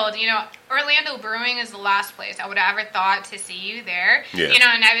thrilled. Orlando Brewing is the last place I would have ever thought to see you there. Yeah.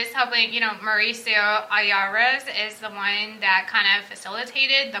 And I was helping, Mauricio Ayares is the one that kind of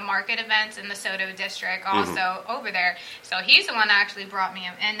facilitated the market events in the Soto district also over there. So he's the one that actually brought me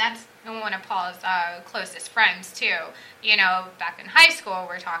in, and that's one of Paul's closest friends too. Back in high school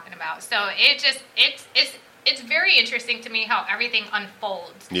we're talking about. So it's very interesting to me how everything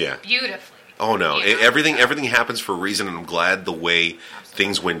unfolds beautifully. Oh no, everything happens for a reason, and I'm glad the way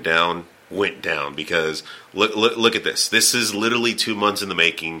things went down because look at this. This is literally 2 months in the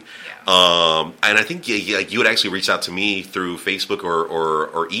making. Yeah. And I think you had actually reached out to me through Facebook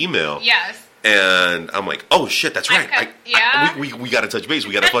or email. Yes. And I'm like, oh shit, that's right. We got to touch base.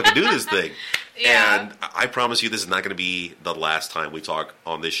 We got to fucking do this thing. Yeah. And I promise you, this is not going to be the last time we talk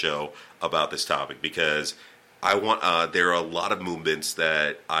on this show about this topic, because I want. There are a lot of movements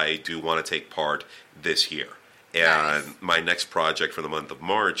that I do want to take part this year, and my next project for the month of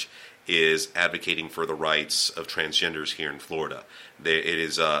March is advocating for the rights of transgenders here in Florida. It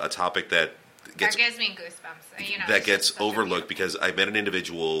is a topic that gives me goosebumps. That gets overlooked because I met an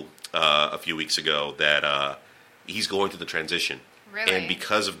individual a few weeks ago that he's going through the transition. Really? And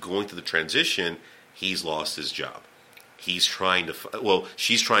because of going through the transition, he's lost his job. He's trying to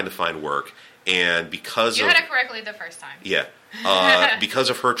she's trying to find work, and because you had it correctly the first time. Yeah. Because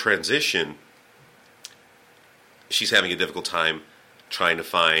of her transition, she's having a difficult time trying to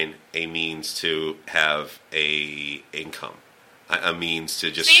find a means to have a income. A means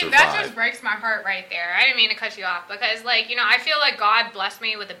to just survive. That just breaks my heart right there. I didn't mean to cut you off because, I feel like God blessed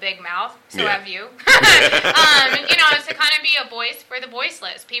me with a big mouth. So have you. To kind of be a voice for the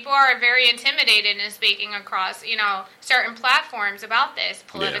voiceless. People are very intimidated in speaking across, certain platforms about this,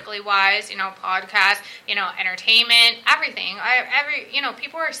 politically wise, podcasts, entertainment, everything.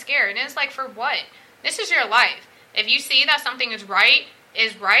 People are scared. And it's like, for what? This is your life. If you see that something is right,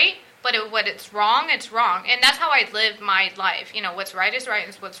 but when it's wrong, it's wrong. And that's how I live my life. What's right is right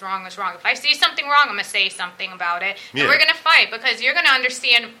and what's wrong is wrong. If I see something wrong, I'm going to say something about it. And we're going to fight because you're going to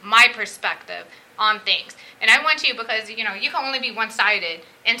understand my perspective on things. And I want you because, you can only be one-sided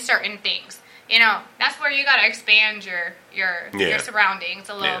in certain things. That's where you got to expand your surroundings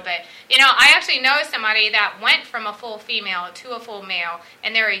a little bit. I actually know somebody that went from a full female to a full male,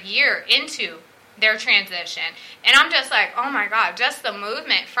 and they're a year into their transition. And I'm just like, oh my God, just the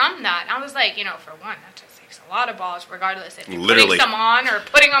movement from that. I was like, for one, that just takes a lot of balls, regardless if you're putting some on or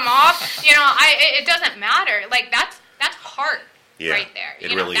putting them off. It doesn't matter. Like, that's heart right there.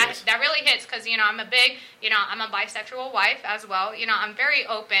 It really is. That really hits because, I'm a big, I'm a bisexual wife as well. I'm very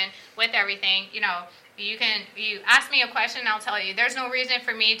open with everything. You ask me a question, I'll tell you. There's no reason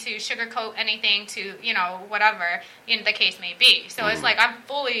for me to sugarcoat anything to, whatever the case may be. So it's like I'm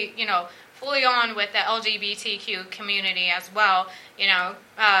fully on with the LGBTQ community as well.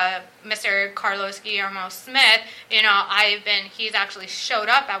 Mr. Carlos Guillermo Smith, he's actually showed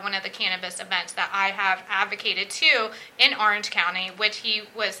up at one of the cannabis events that I have advocated to in Orange County, which he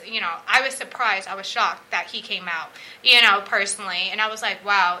was, I was surprised, I was shocked that he came out, personally. And I was like,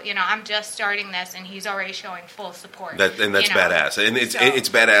 wow, I'm just starting this and he's already showing full support. That's badass. And it's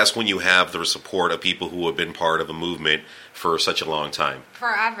badass when you have the support of people who have been part of a movement for such a long time.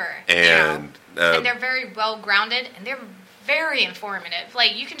 Forever. And they're very well grounded and they're very informative.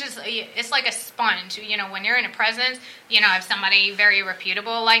 Like, you can just, it's like a sponge, when you're in a presence, of somebody very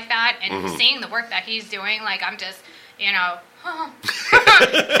reputable like that, and seeing the work that he's doing, like, I'm just,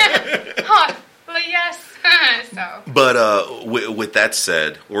 but yes. But with that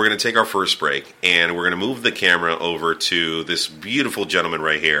said, we're going to take our first break, and we're going to move the camera over to this beautiful gentleman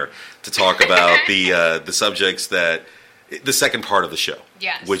right here to talk about the subjects that, the second part of the show,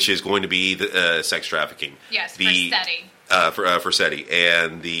 which is going to be the sex trafficking. Yes, for SETI. For SETI,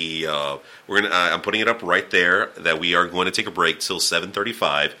 and we're gonna. I'm putting it up right there that we are going to take a break till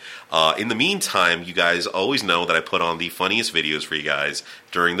 7:35. In the meantime, you guys always know that I put on the funniest videos for you guys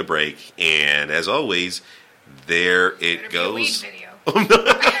during the break, and as always, there it goes. I'm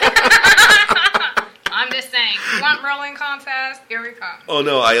just saying, blunt rolling contest. Here we come. Oh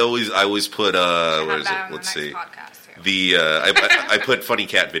no, I always put what is it? Let's see. I put funny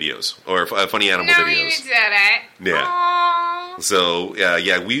cat videos or funny animal videos. You did it. Yeah. Aww. So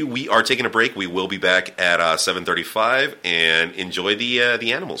we are taking a break. We will be back at 7:35 and enjoy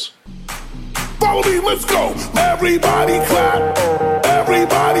the animals. Follow me, let's go. Everybody clap.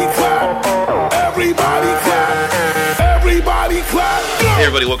 Everybody clap. Everybody clap. Everybody clap. Go. Hey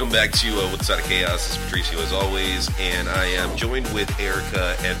everybody, welcome back to With Side of Chaos. This is Patricio as always, and I am joined with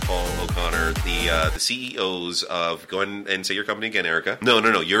Erica and Paul O'Connor, the CEOs of. Go ahead and say your company again, Erica. No.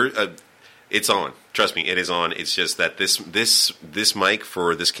 You're. It's on. Trust me, it is on. It's just that this mic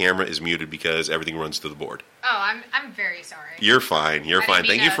for this camera is muted because everything runs through the board. Oh, I'm very sorry. You're fine. You're fine.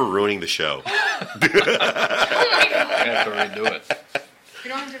 Thank you for ruining the show. Oh my God. We have to redo it. We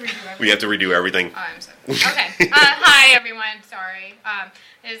don't have to redo everything. We have to redo everything. Oh, I'm sorry. Okay. Hi, everyone. Sorry.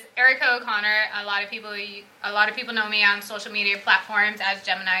 It's Erica O'Connor. A lot of people know me on social media platforms as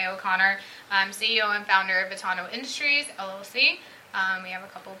Gemini O'Connor. I'm CEO and founder of Betano Industries, LLC. We have a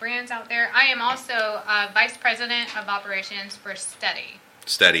couple brands out there. I am also Vice President of Operations for Steady.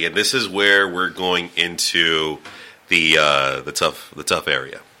 Steady, and this is where we're going into the tough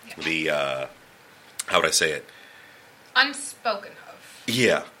area. Yeah. The how would I say it? Unspoken of.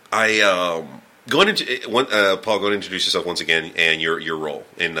 Yeah, Paul, go and introduce yourself once again and your role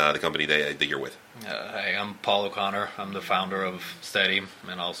in the company that you're with. Hi, I'm Paul O'Connor. I'm the founder of Steady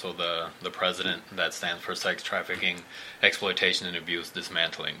and also the president that stands for Sex Trafficking, Exploitation, and Abuse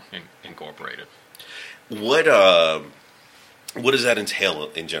Dismantling Incorporated. What does that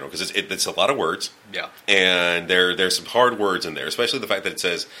entail in general? Because it's a lot of words. Yeah. And there's some hard words in there, especially the fact that it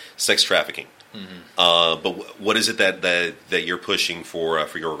says sex trafficking. Mm-hmm. But what is it that you're pushing for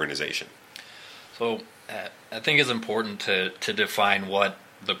your organization? So I think it's important to define what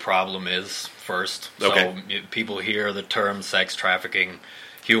the problem is first. Okay. So people hear the term sex trafficking,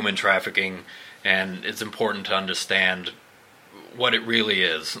 human trafficking, and it's important to understand what it really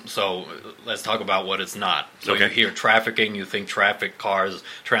is. So let's talk about what it's not. So okay. You hear trafficking, you think traffic, cars,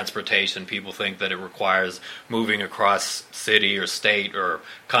 transportation. People think that it requires moving across city or state or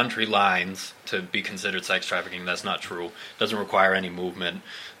country lines to be considered sex trafficking. That's not true. It doesn't require any movement.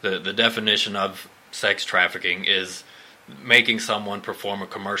 The definition of sex trafficking is making someone perform a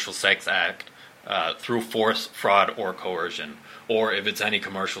commercial sex act through force, fraud, or coercion, or if it's any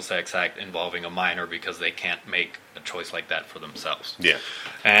commercial sex act involving a minor because they can't make a choice like that for themselves. Yeah.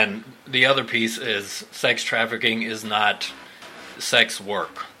 And the other piece is sex trafficking is not sex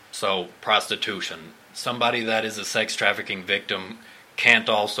work, so prostitution. Somebody that is a sex trafficking victim can't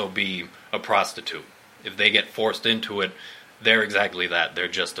also be a prostitute. If they get forced into it, they're exactly that. They're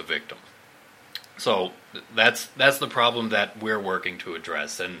just a victim. So that's the problem that we're working to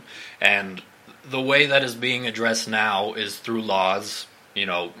address, and the way that is being addressed now is through laws,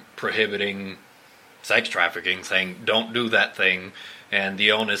 prohibiting sex trafficking, saying don't do that thing, and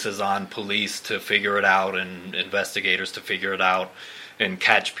the onus is on police to figure it out and investigators to figure it out and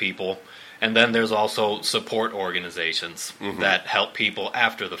catch people. And then there's also support organizations mm-hmm. that help people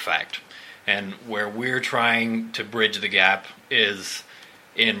after the fact. And where we're trying to bridge the gap is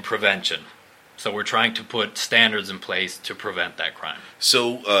in prevention. So we're trying to put standards in place to prevent that crime.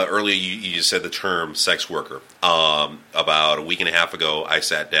 So earlier you just said the term sex worker. About a week and a half ago, I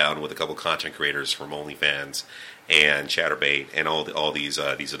sat down with a couple content creators from OnlyFans and Chaturbate and all these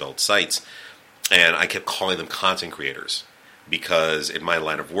adult sites, and I kept calling them content creators because in my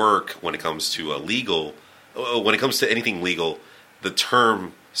line of work, when it comes to anything legal, the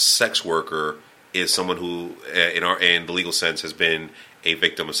term sex worker is someone who, in the legal sense, has been a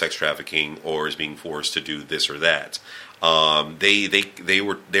victim of sex trafficking or is being forced to do this or that. They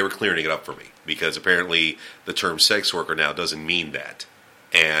were clearing it up for me because apparently the term sex worker now doesn't mean that.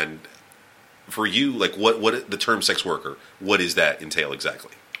 And for you, like what the term sex worker, what does that entail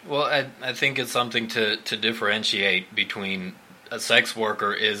exactly? Well, I think it's something to differentiate between a sex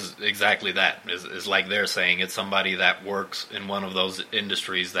worker is exactly that. Is like they're saying it's somebody that works in one of those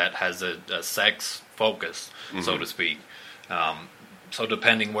industries that has a sex focus, mm-hmm. so to speak. So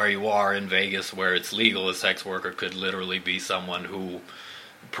depending where you are in Vegas, where it's legal, a sex worker could literally be someone who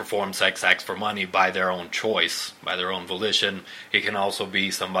performs sex acts for money by their own choice, by their own volition. It can also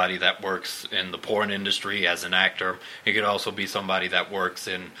be somebody that works in the porn industry as an actor. It could also be somebody that works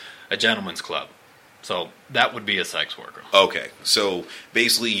in a gentleman's club. So that would be a sex worker. Okay, so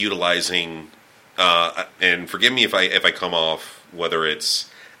basically utilizing, and forgive me if I come off, whether it's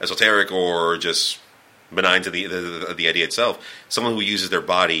esoteric or just benign to the idea itself, someone who uses their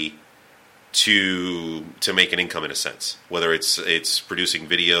body to make an income in a sense, whether it's producing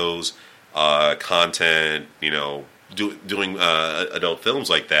videos, content, doing adult films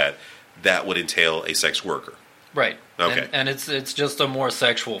like that would entail a sex worker. Right. Okay. And it's just a more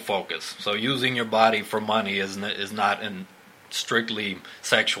sexual focus. So using your body for money is not a strictly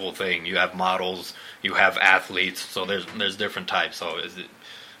sexual thing. You have models, you have athletes, so there's different types. So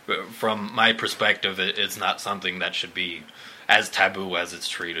from my perspective, it's not something that should be as taboo as it's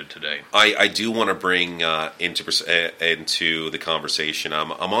treated today. I do want to bring into the conversation.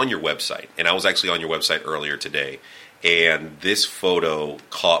 I'm on your website, and I was actually on your website earlier today, and this photo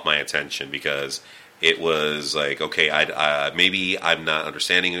caught my attention because it was like, okay, maybe I'm not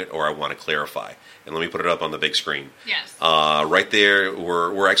understanding it, or I want to clarify. And let me put it up on the big screen. Yes. Right there,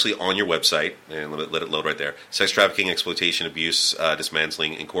 we're actually on your website, and let it load right there. Sex Trafficking, Exploitation, Abuse,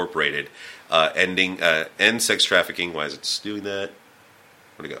 Dismantling, Incorporated. End sex trafficking. Why is it doing that?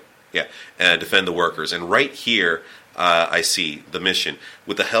 Where'd it go? Yeah. Defend the workers. And right here, I see the mission.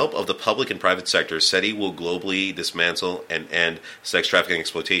 With the help of the public and private sectors, SETI will globally dismantle and end sex trafficking,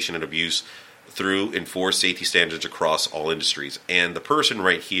 exploitation, and abuse through enforced safety standards across all industries. And the person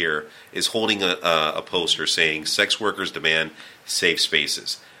right here is holding a poster saying, sex workers demand safe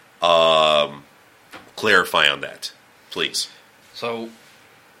spaces. Clarify on that, please. So,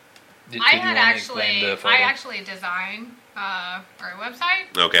 I actually designed our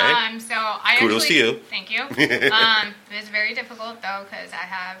website. Okay. Kudos to you. Thank you. It's very difficult, though, because I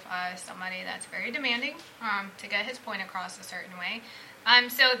have somebody that's very demanding to get his point across a certain way.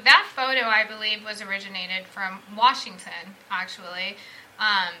 So that photo, I believe, was originated from Washington, actually.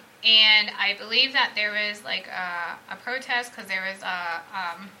 And I believe that there was like a protest because there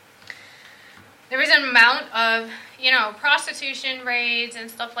was an amount of, prostitution raids and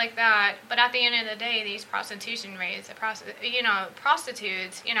stuff like that. But at the end of the day, these prostitution raids,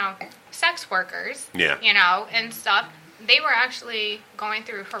 prostitutes, sex workers, and stuff, they were actually going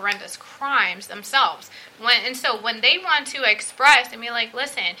through horrendous crimes themselves. When they want to express and be like,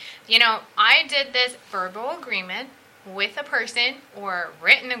 listen, I did this verbal agreement with a person or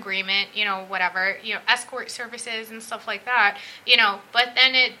written agreement, whatever, escort services and stuff like that, but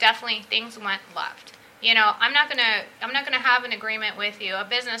then things went left. I'm not gonna have an agreement with you, a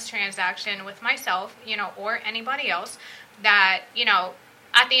business transaction with myself, or anybody else that,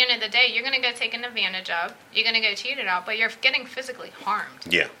 at the end of the day, you're going to get taken advantage of, you're going to get cheated out, but you're getting physically harmed.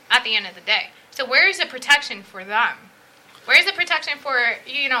 Yeah. At the end of the day. So where is the protection for them? Where is the protection for,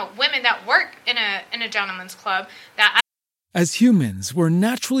 women that work in a gentleman's club that... As humans, we're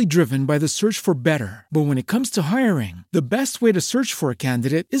naturally driven by the search for better. But when it comes to hiring, the best way to search for a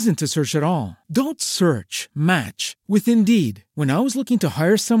candidate isn't to search at all. Don't search, match with Indeed. When I was looking to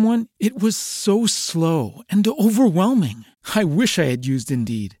hire someone, it was so slow and overwhelming. I wish I had used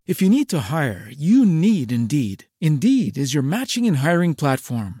Indeed. If you need to hire, you need Indeed. Indeed is your matching and hiring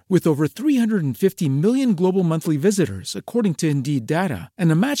platform with over 350 million global monthly visitors, according to Indeed data,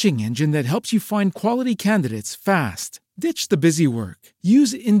 and a matching engine that helps you find quality candidates fast. Ditch the busy work.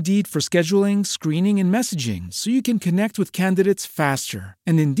 Use Indeed for scheduling, screening, and messaging so you can connect with candidates faster.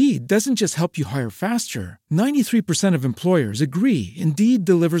 And Indeed doesn't just help you hire faster. 93% of employers agree Indeed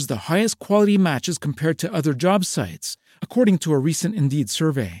delivers the highest quality matches compared to other job sites, according to a recent Indeed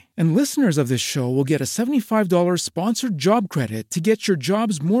survey. And listeners of this show will get a $75 sponsored job credit to get your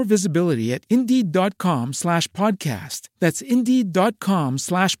jobs more visibility at Indeed.com/podcast. That's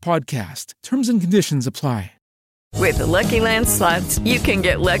Indeed.com/podcast. Terms and conditions apply. With the Lucky Land Slots, you can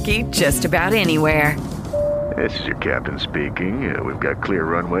get lucky just about anywhere. This is your captain speaking. We've got clear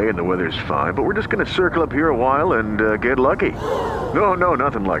runway and the weather's fine, but we're just going to circle up here a while and get lucky. No,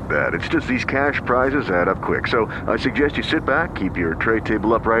 nothing like that. It's just these cash prizes add up quick. So I suggest you sit back, keep your tray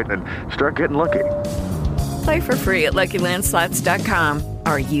table upright, and start getting lucky. Play for free at LuckyLandSlots.com.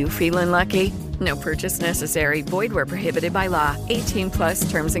 Are you feeling lucky? No purchase necessary. Void where prohibited by law. 18+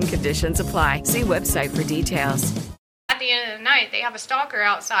 terms and conditions apply. See website for details. At the end of the night, they have a stalker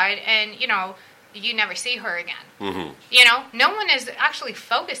outside, and, you never see her again. Mm-hmm. No one is actually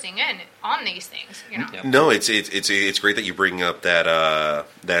focusing in on these things. Yep. No, it's great that you bring up that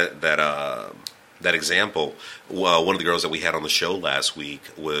example. One of the girls that we had on the show last week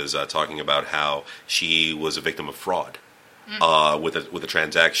was talking about how she was a victim of fraud with a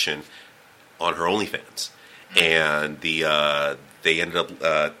transaction on her OnlyFans, and they ended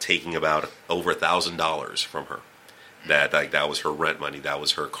up taking about over $1,000 from her. That was her rent money, that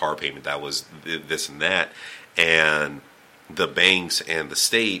was her car payment, that was this and that, and the banks and the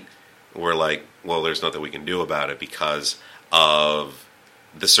state were like, well, there's nothing we can do about it because of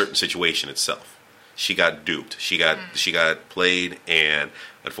the certain situation itself. She got duped. She got played, and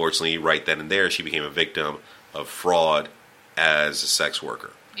unfortunately, right then and there, she became a victim of fraud as a sex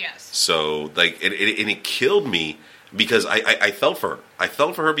worker. Yes. So it killed me because I felt for her. I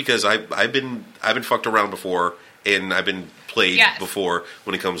felt for her because I've been fucked around before, and I've been played before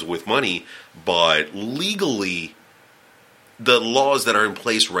when it comes with money. But legally, the laws that are in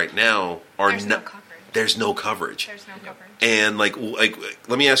place right now are not. there's no coverage. There's no coverage. And like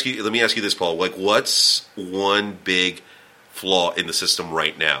let me ask you this, Paul. Like, what's one big flaw in the system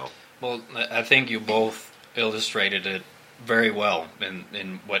right now? Well, I think you both illustrated it very well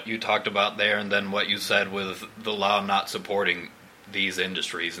in what you talked about there, and then what you said with the law not supporting these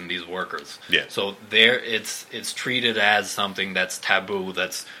industries and these workers. Yeah. So there, it's treated as something that's taboo,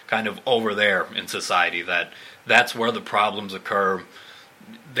 that's kind of over there in society. That's where the problems occur.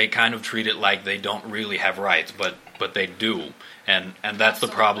 They kind of treat it like they don't really have rights, but they do. And that's the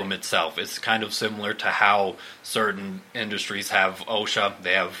problem itself. It's kind of similar to how certain industries have OSHA,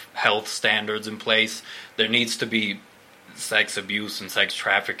 they have health standards in place. There needs to be sex abuse and sex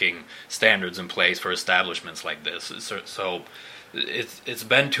trafficking standards in place for establishments like this. So it's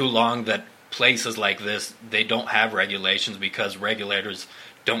been too long that places like this, they don't have regulations because regulators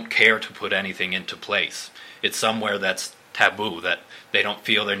don't care to put anything into place. It's somewhere that's taboo, that they don't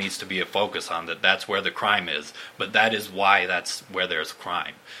feel there needs to be a focus on, that's where the crime is. But that is why that's where there's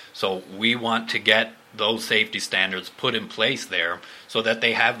crime. So we want to get those safety standards put in place there so that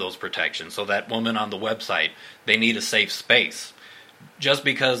they have those protections. So that woman on the website, they need a safe space. Just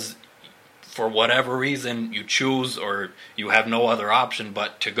because for whatever reason you choose or you have no other option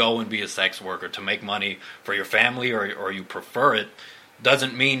but to go and be a sex worker to make money for your family, or you prefer it,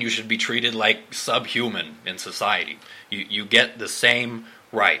 doesn't mean you should be treated like subhuman in society. You get the same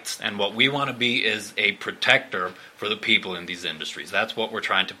rights, and what we want to be is a protector for the people in these industries. That's what we're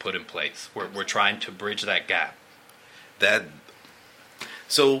trying to put in place. We're trying to bridge that gap.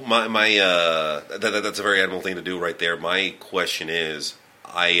 So that's a very admirable thing to do right there. My question is,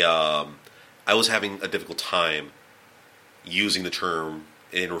 I was having a difficult time using the term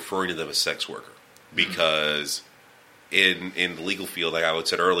and referring to them as sex worker because in the legal field, like I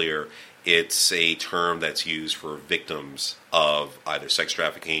said earlier, it's a term that's used for victims of either sex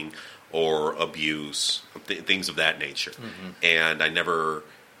trafficking or abuse, things of that nature. And and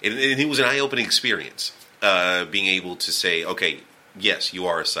it was an eye-opening experience, being able to say, okay, yes, you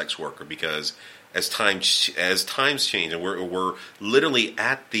are a sex worker, because as times change, and we're literally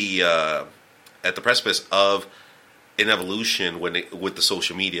at the precipice of an evolution with the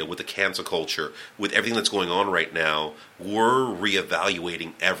social media, with the cancel culture, with everything that's going on right now, we're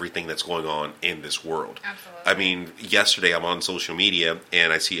reevaluating everything that's going on in this world. Absolutely. I mean, yesterday I'm on social media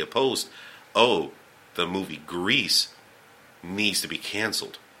and I see a post, the movie Grease needs to be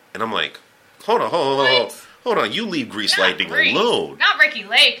canceled. And I'm like, hold on, you leave Grease Lightning alone. Not Ricky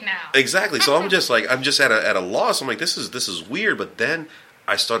Lake now. Exactly. So I'm just at a loss. I'm like, this is weird. But then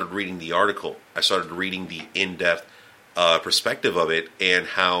I started reading the article. I started reading the in-depth perspective of it and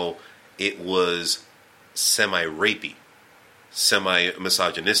how it was semi-rapey,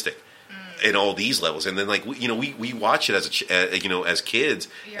 semi-misogynistic in all these levels. And then, like, we watch it as kids,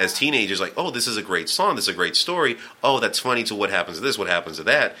 as teenagers, like, oh, this is a great song, this is a great story. Oh, that's funny. To what happens to this? What happens to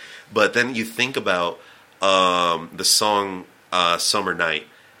that? But then you think about the song "Summer Night."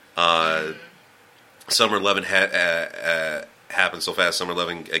 Summer 11 happened so fast. Summer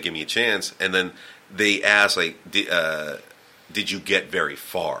 11, give me a chance. And then they asked, like, did you get very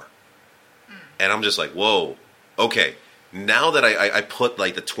far? And I'm just like, whoa, okay. Now that I put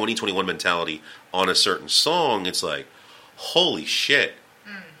like the 2021 mentality on a certain song, it's like, holy shit,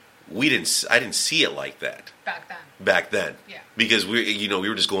 I didn't see it like that back then. Yeah. Because we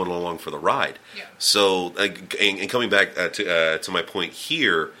were just going along for the ride. Yeah. So, and coming back to my point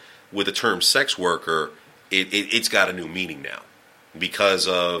here with the term sex worker, it's got a new meaning now because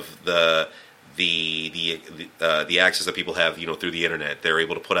of the access that people have, through the internet. They're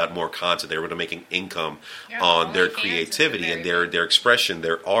able to put out more content. They're able to make an income on their creativity and their expression,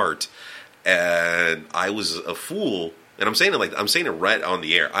 their art. And I was a fool, and I'm saying it right on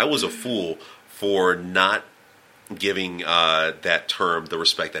the air. I was a fool for not giving that term the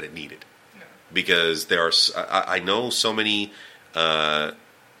respect that it needed, because I know so many.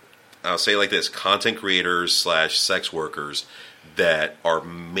 I'll say it like this: content creators / sex workers that are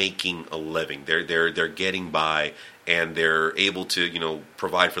making a living. They're getting by, and they're able to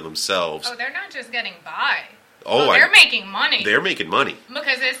provide for themselves. Oh, they're not just getting by. Oh, they're making money. They're making money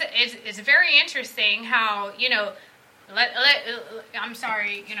because it's very interesting how I'm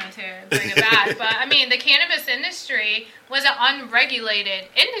sorry to bring it back, but I mean the cannabis industry was an unregulated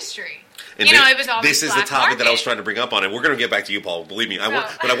industry. And it was all this is the topic that I was trying to bring up on, and we're going to get back to you, Paul. Believe me,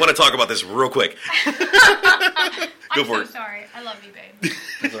 but I want to talk about this real quick. Go for it. I'm so sorry. I love you, babe.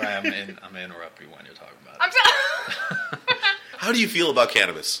 That's all right. I'm going to interrupt you when you're talking about it. I'm sorry. How do you feel about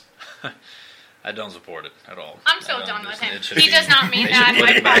cannabis? I don't support it at all. I'm so done with him. He does not mean that. Put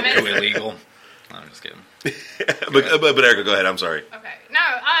it back to illegal. I'm just kidding. But Erica, go ahead. I'm sorry. Okay. No.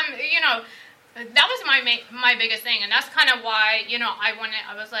 that was my biggest thing, and that's kind of why,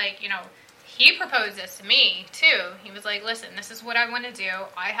 I was like, he proposed this to me, too. He was like, listen, this is what I want to do.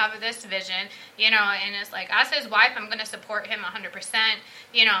 I have this vision, and it's like, as his wife, I'm going to support him 100%,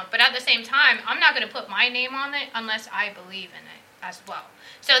 but at the same time, I'm not going to put my name on it unless I believe in it as well.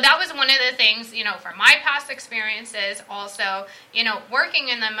 So that was one of the things, from my past experiences, also, working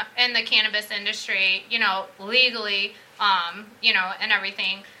in the cannabis industry, legally, and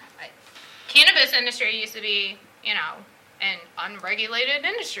everything. Cannabis industry used to be, an unregulated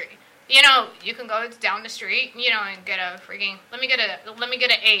industry. You can go down the street, and get a freaking, let me get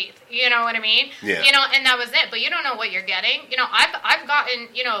an eighth, you know what I mean? Yeah. And that was it. But you don't know what you're getting. I've gotten,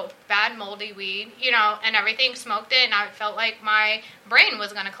 bad moldy weed, and everything, smoked it, and I felt like my brain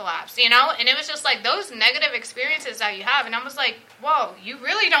was going to collapse, and it was just like those negative experiences that you have. And I was like, whoa, you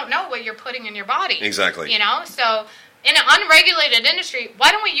really don't know what you're putting in your body. Exactly. So in an unregulated industry,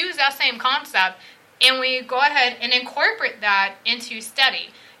 why don't we use that same concept and we go ahead and incorporate that into study?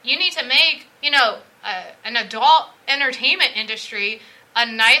 You need to make, an adult entertainment industry a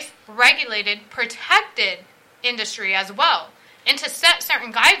nice, regulated, protected industry as well. And to set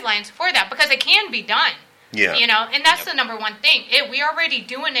certain guidelines for that, because it can be done. Yeah. And that's the number one thing. We're already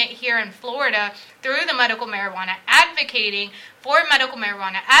doing it here in Florida through the medical marijuana, advocating for medical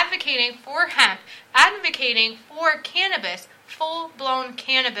marijuana, advocating for hemp, advocating for cannabis, full-blown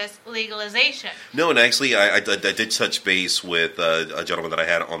cannabis legalization. No, and actually, I did touch base with a gentleman that I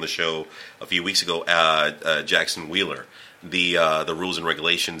had on the show a few weeks ago, Jackson Wheeler. The rules and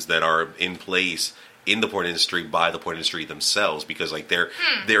regulations that are in place in the porn industry by the porn industry themselves, because like there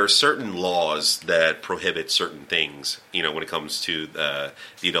are certain laws that prohibit certain things, when it comes to the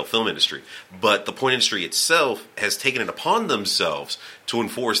adult film industry. But the porn industry itself has taken it upon themselves to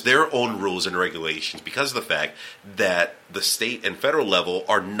enforce their own rules and regulations because of the fact that the state and federal level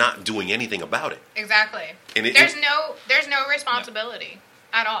are not doing anything about it. Exactly. And there's no responsibility.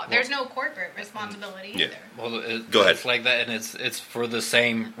 At all. There's no corporate responsibility either. Well, Go ahead. It's like that, and it's for the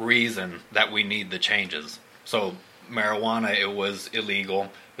same reason that we need the changes. So marijuana, it was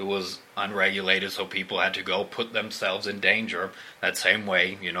illegal, it was unregulated, so people had to go put themselves in danger that same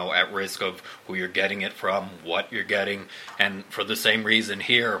way, at risk of who you're getting it from, what you're getting, and for the same reason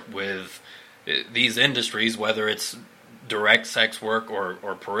here with these industries, whether it's direct sex work or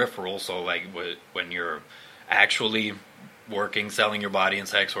peripheral, so like when you're actually working, selling your body in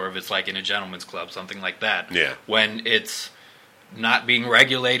sex, or if it's like in a gentleman's club, something like that. Yeah. When it's not being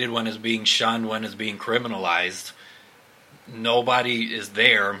regulated, when it's being shunned, when it's being criminalized, nobody is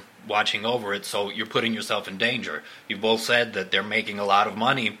there watching over it, so you're putting yourself in danger. You both said that they're making a lot of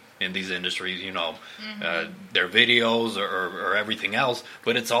money in these industries, their videos or everything else,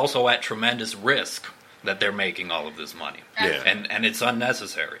 but it's also at tremendous risk that they're making all of this money. Yeah. And it's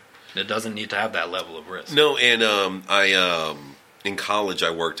unnecessary. It doesn't need to have that level of risk. No, and I in college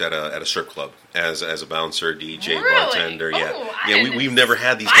I worked at a strip club as a bouncer, DJ, really? bartender. We've never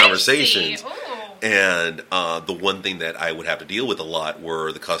had these conversations. And the one thing that I would have to deal with a lot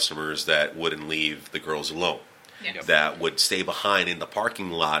were the customers that wouldn't leave the girls alone. Yes. That would stay behind in the parking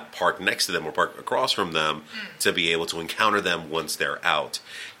lot, park next to them or park across from them to be able to encounter them once they're out.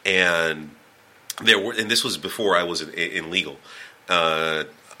 And this was before I was in legal.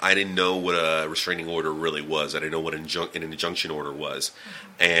 I didn't know what a restraining order really was. I didn't know what an injunction order was.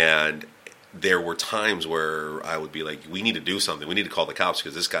 And there were times where I would be like, we need to do something. We need to call the cops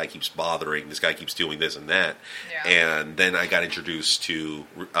because this guy keeps bothering. This guy keeps doing this and that. Yeah. And then I got introduced to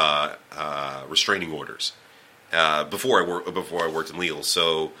restraining orders before I worked in legal.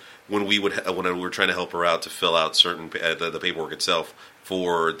 So when we were trying to help her out to fill out certain the paperwork itself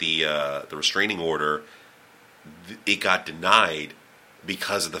for the restraining order, it got denied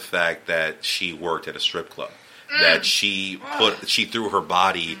because of the fact that she worked at a strip club, that she threw her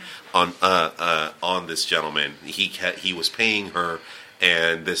body on this gentleman. He was paying her,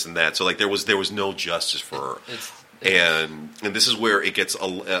 and this and that. So like there was no justice for her, and this is where it gets a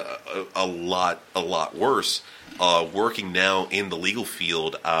lot worse. Working now in the legal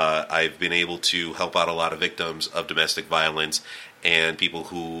field, I've been able to help out a lot of victims of domestic violence and people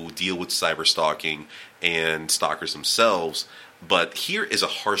who deal with cyber stalking and stalkers themselves. But here is a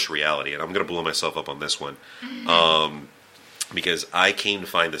harsh reality, and I'm going to blow myself up on this one, because I came to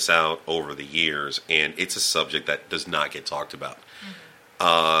find this out over the years, and it's a subject that does not get talked about.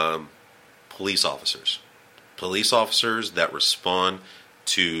 Police officers that respond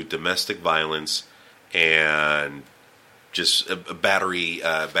to domestic violence and just battery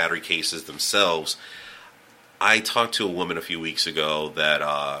cases themselves. I talked to a woman a few weeks ago that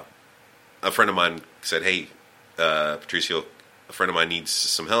a friend of mine said, "Hey, Patricio, a friend of mine needs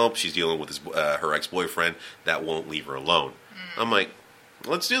some help. She's dealing with her ex-boyfriend that won't leave her alone. I'm like,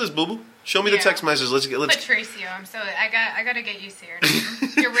 let's do this, boo-boo. Show me the text message. Let's Patricio, I gotta get used to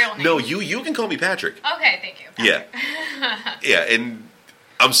your real name. No, you can call me Patrick. Okay, thank you, Patrick. Yeah, and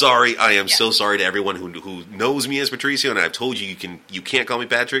I'm sorry. I am so sorry to everyone who knows me as Patricio, and I've told you you can't call me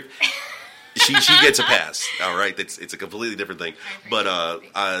Patrick. She gets a pass. All right, it's a completely different thing. But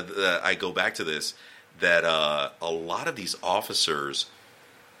I go back to this that a lot of these officers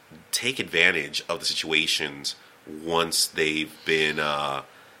take advantage of the situations once they've been how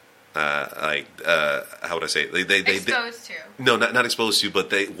would I say it? They exposed to. No, not exposed to,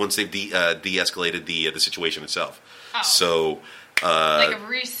 but once they've de-escalated the situation itself. Oh. So like a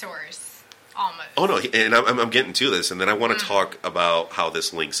resource almost. Oh no, and I'm getting to this, and then I want to talk about how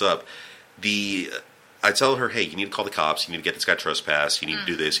this links up. I tell her, hey, you need to call the cops. You need to get this guy trespassed. You need to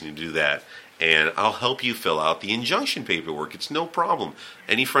do this. You need to do that. And I'll help you fill out the injunction paperwork. It's no problem.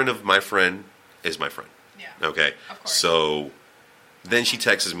 Any friend of my friend is my friend. Yeah. Okay. Of course. So then she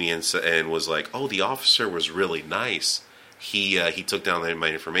texts me and was like, oh, the officer was really nice. He took down my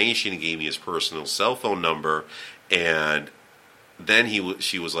information. He gave me his personal cell phone number. And then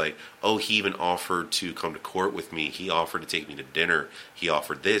she was like, oh, he even offered to come to court with me. He offered to take me to dinner. He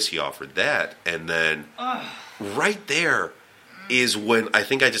offered this. He offered that. And then right there is when I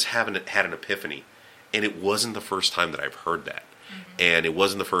think I just had an epiphany. And it wasn't the first time that I've heard that. And it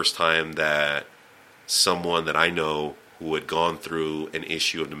wasn't the first time that someone that I know who had gone through an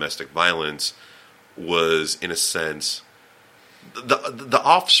issue of domestic violence was, in a sense, the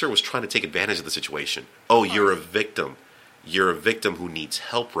officer was trying to take advantage of the situation. Oh, you're a victim. You're a victim who needs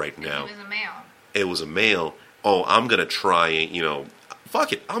help right now. It was a male. Oh, I'm going to try and,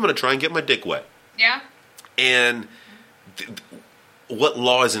 fuck it. I'm going to try and get my dick wet. Yeah. And what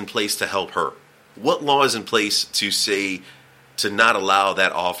law is in place to help her? What law is in place to not allow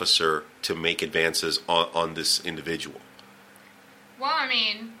that officer to make advances on this individual? Well, I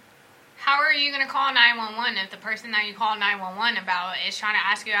mean, how are you going to call 911 if the person that you call 911 about is trying to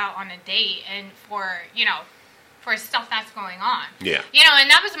ask you out on a date and for stuff that's going on? Yeah. And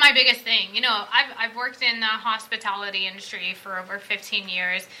that was my biggest thing. I've worked in the hospitality industry for over 15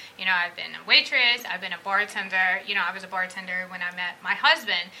 years. I've been a waitress. I've been a bartender. I was a bartender when I met my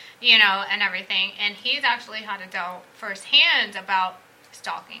husband, and everything. And he's actually had to deal firsthand about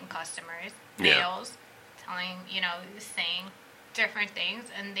stalking customers, males, telling, saying different things.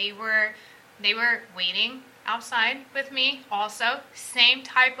 And they were waiting outside with me also. Same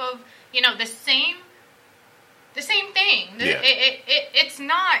type of, the same thing. Yeah. It's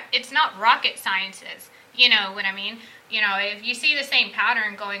not rocket sciences. You know what I mean? If you see the same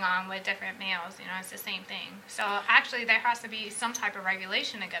pattern going on with different males, it's the same thing. So actually, there has to be some type of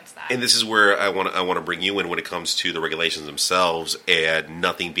regulation against that. And this is where I want to bring you in when it comes to the regulations themselves and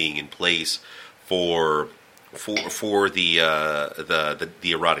nothing being in place for the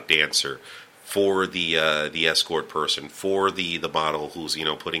erotic dancer, for the escort person, for the model who's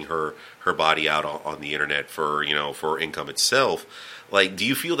putting her body out on the internet for income itself. Like, do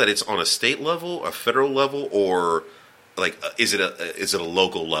you feel that it's on a state level, a federal level, or like is it a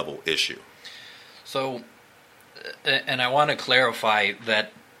local level issue? So, and I want to clarify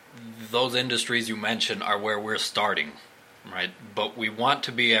that those industries you mentioned are where we're starting, right? But we want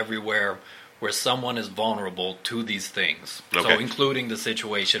to be everywhere where someone is vulnerable to these things. Okay. So including the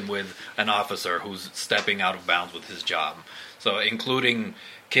situation with an officer who's stepping out of bounds with his job. So including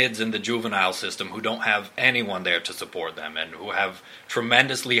kids in the juvenile system who don't have anyone there to support them and who have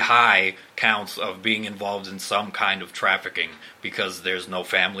tremendously high counts of being involved in some kind of trafficking because there's no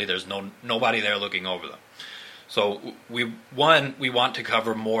family, there's nobody there looking over them. So we want to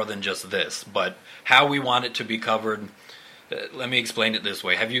cover more than just this, but how we want it to be covered. Let me explain it this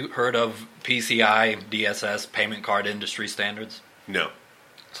way. Have you heard of PCI DSS, Payment Card Industry Standards? No.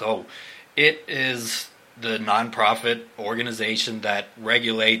 So it is the nonprofit organization that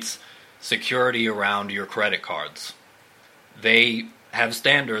regulates security around your credit cards. They have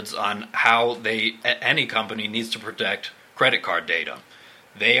standards on how any company needs to protect credit card data.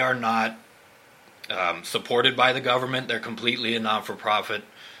 They are not supported by the government. They're completely a non-for-profit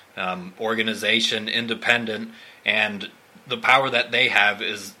organization, independent, and the power that they have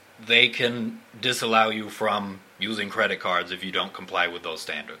is they can disallow you from using credit cards if you don't comply with those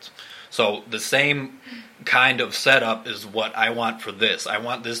standards. So the same kind of setup is what I want for this. I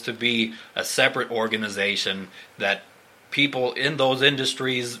want this to be a separate organization that people in those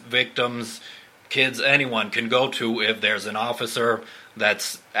industries, victims, kids, anyone can go to if there's an officer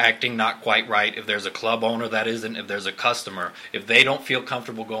that's acting not quite right, if there's a club owner that isn't, if there's a customer, if they don't feel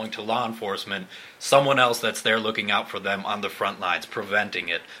comfortable going to law enforcement, someone else that's there looking out for them on the front lines, preventing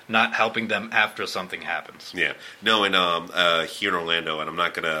it, not helping them after something happens. Yeah. No, and here in Orlando, and I'm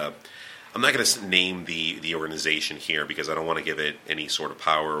not gonna name the organization here because I don't want to give it any sort of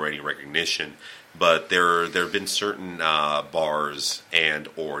power or any recognition. But there have been certain bars and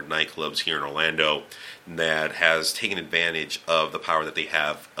or nightclubs here in Orlando that has taken advantage of the power that they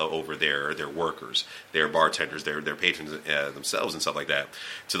have over their workers, their bartenders, their patrons themselves and stuff like that,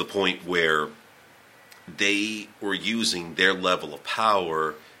 to the point where they were using their level of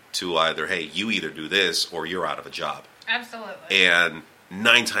power to either, hey, you either do this or you're out of a job. Absolutely. And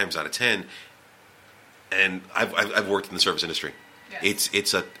 9 times out of 10, and I've worked in the service industry. Yes.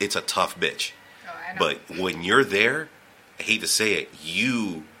 It's a tough bitch. But when you're there, I hate to say it,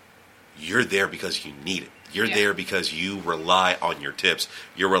 you're there because you need it. You're there because you rely on your tips.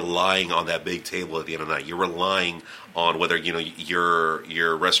 You're relying on that big table at the end of the night. You're relying on whether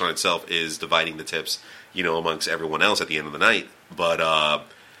your restaurant itself is dividing the tips, amongst everyone else at the end of the night. But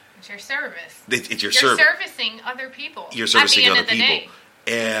it's your service. It's your service. You're servicing other people. You're servicing at the other end of the people.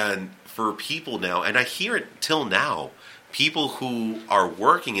 Day. And for people now, and I hear it till now, people who are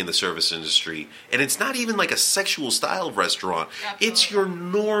working in the service industry, and it's not even like a sexual style of restaurant. Absolutely. It's your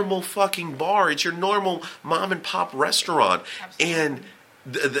normal fucking bar. It's your normal mom and pop restaurant. Absolutely. And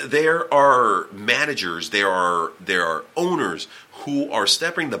there are managers, there are owners who are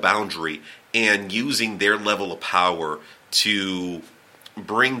stepping the boundary and using their level of power to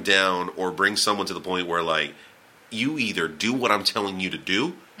bring down or bring someone to the point where, like, you either do what I'm telling you to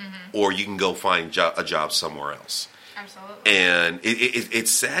do, or you can go find a job somewhere else. Absolutely. And it's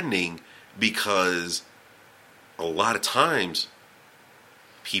saddening because a lot of times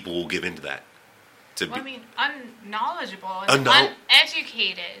people will give into that. Unknowledgeable,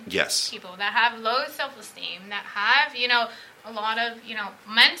 uneducated people that have low self-esteem, that have, a lot of,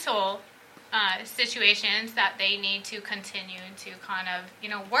 mental situations that they need to continue to kind of,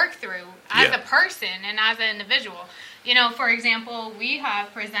 work through as a person and as an individual. For example, we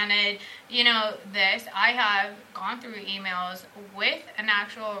have presented, this. I have gone through emails with an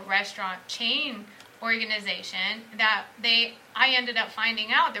actual restaurant chain organization that I ended up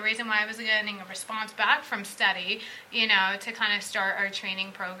finding out the reason why I was getting a response back from Steady, to kind of start our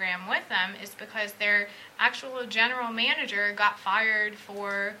training program with them is because their actual general manager got fired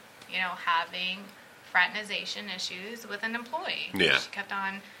for, having fraternization issues with an employee. Yeah. She kept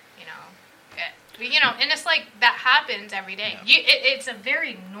on, and it's like that happens every day. Yeah. It's a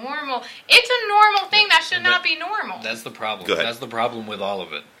very normal. It's a normal thing that should not be normal. That's the problem. That's the problem with all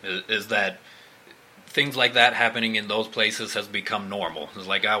of it. Is that things like that happening in those places has become normal. It's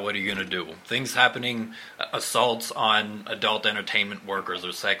like, what are you going to do? Things happening, assaults on adult entertainment workers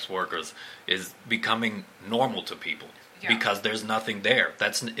or sex workers is becoming normal to people because there's nothing there.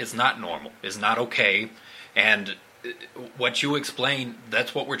 It's not normal. It's not okay. And what you explain,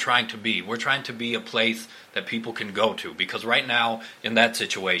 that's what we're trying to be. We're trying to be a place that people can go to, because right now in that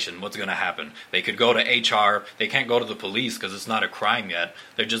situation, what's going to happen? They could go to HR. They can't go to the police because it's not a crime yet.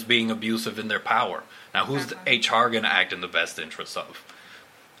 They're just being abusive in their power. Now, who's the HR going to act in the best interest of?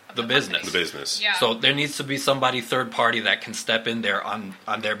 The business. The business. Yeah. So there needs to be somebody third party that can step in there on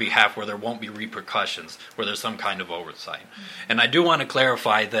their behalf where there won't be repercussions, where there's some kind of oversight. And I do want to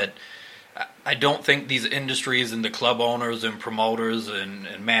clarify that I don't think these industries and the club owners and promoters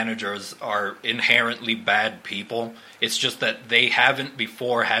and managers are inherently bad people. It's just that they haven't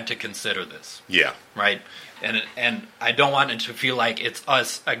before had to consider this. Yeah. Right? And I don't want it to feel like it's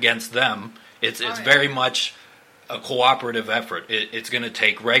us against them. It's very much a cooperative effort. It's going to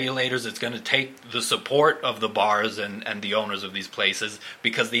take regulators. It's going to take the support of the bars and the owners of these places,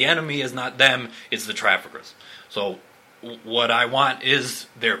 because the enemy is not them, it's the traffickers. So what I want is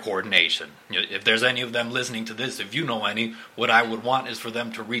their coordination. If there's any of them listening to this, if you know any, what I would want is for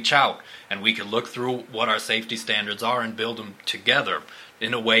them to reach out, and we can look through what our safety standards are and build them together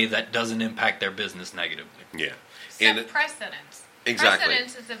in a way that doesn't impact their business negatively. Yeah. Set precedents. Exactly.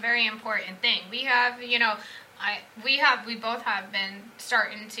 Precedents is a very important thing. We have, we both have been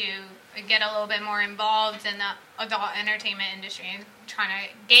starting to get a little bit more involved in the adult entertainment industry and trying to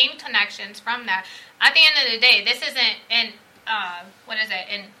gain connections from that. At the end of the day, this isn't an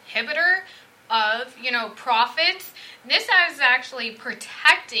inhibitor of, profits. This is actually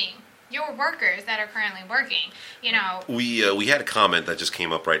protecting your workers that are currently working. We had a comment that just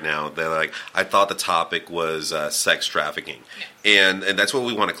came up right now that I thought the topic was sex trafficking, and that's what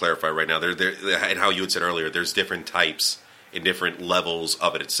we want to clarify right now. There, and how you had said earlier, there's different types in different levels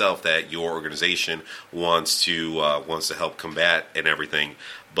of it itself that your organization wants to help combat and everything.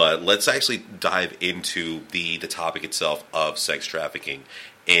 But let's actually dive into the topic itself of sex trafficking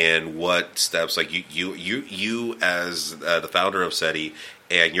and what steps, like you as the founder of SETI,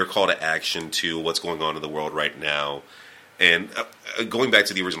 and your call to action to what's going on in the world right now. And going back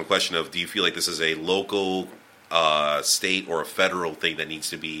to the original question of, do you feel like this is a local, state, or a federal thing that needs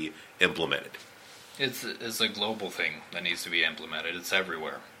to be implemented? It's a global thing that needs to be implemented. It's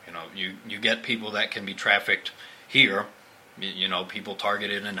everywhere. You get people that can be trafficked here. People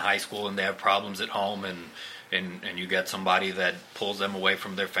targeted in high school and they have problems at home, and you get somebody that pulls them away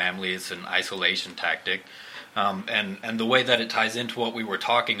from their family. It's an isolation tactic. And the way that it ties into what we were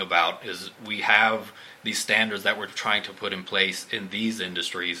talking about is we have these standards that we're trying to put in place in these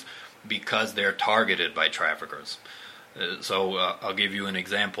industries because they're targeted by traffickers. So I'll give you an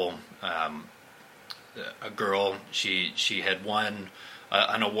example. A girl, she had won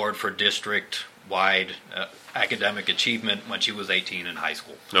an award for district-wide academic achievement when she was 18 in high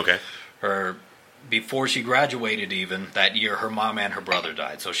school. Okay. Before she graduated even, that year, her mom and her brother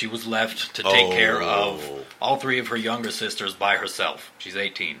died. So she was left to take care of all three of her younger sisters by herself. She's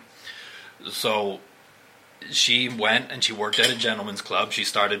 18. So she went and she worked at a gentleman's club. She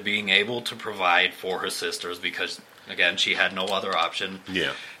started being able to provide for her sisters because, again, she had no other option.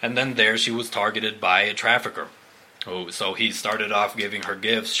 Yeah. And then there she was targeted by a trafficker. So he started off giving her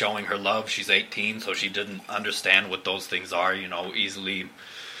gifts, showing her love. She's 18, so she didn't understand what those things are, easily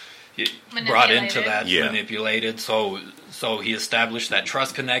brought into that, manipulated. So he established that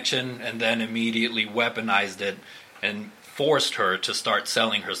trust connection and then immediately weaponized it and forced her to start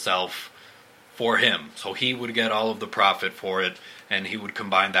selling herself for him. So he would get all of the profit for it, and he would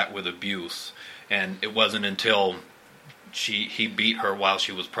combine that with abuse. And it wasn't until he beat her while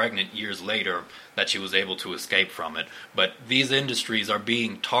she was pregnant years later that she was able to escape from it. But these industries are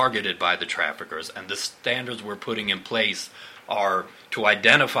being targeted by the traffickers, and the standards we're putting in place are to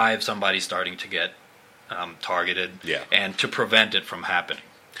identify if somebody's starting to get targeted, and to prevent it from happening.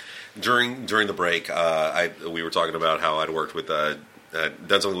 During the break, we were talking about how I'd worked with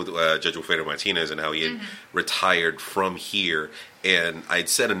done something with Judge Wilfredo Martinez and how he had retired from here, and I'd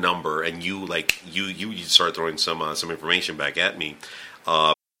said a number, and you started throwing some information back at me.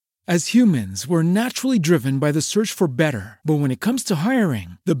 As humans, we're naturally driven by the search for better. But when it comes to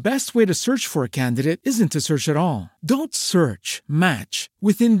hiring, the best way to search for a candidate isn't to search at all. Don't search, match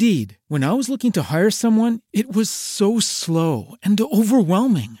with Indeed. When I was looking to hire someone, it was so slow and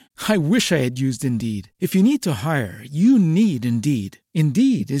overwhelming. I wish I had used Indeed. If you need to hire, you need Indeed.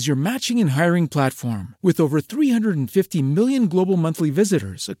 Indeed is your matching and hiring platform with over 350 million global monthly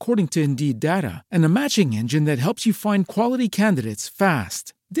visitors, according to Indeed data, and a matching engine that helps you find quality candidates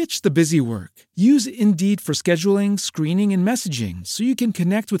fast. Ditch the busy work. Use Indeed for scheduling, screening, and messaging so you can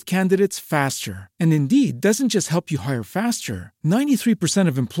connect with candidates faster. And Indeed doesn't just help you hire faster. 93%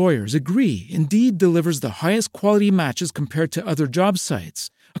 of employers agree Indeed delivers the highest quality matches compared to other job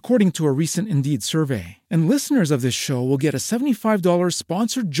sites, according to a recent Indeed survey. And listeners of this show will get a $75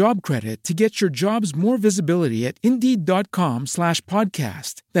 sponsored job credit to get your jobs more visibility at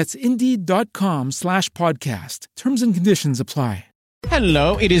Indeed.com/podcast. That's Indeed.com/podcast. Terms and conditions apply.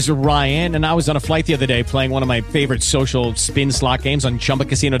 Hello, it is Ryan, and I was on a flight the other day playing one of my favorite social spin slot games on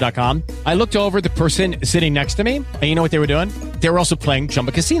ChumbaCasino.com. I looked over at the person sitting next to me, and you know what they were doing? They were also playing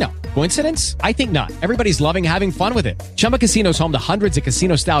Chumba Casino. Coincidence? I think not. Everybody's loving having fun with it. Chumba Casino is home to hundreds of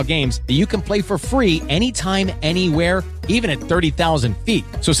casino-style games that you can play for free anytime, anywhere, even at 30,000 feet.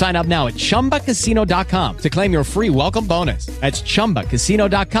 So sign up now at ChumbaCasino.com to claim your free welcome bonus. That's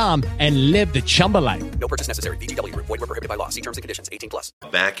ChumbaCasino.com and live the Chumba life. No purchase necessary. VGW. Void were prohibited by law. See terms and conditions. 18+.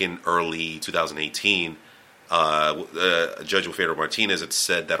 Back in early 2018, Judge Wilfredo Martinez had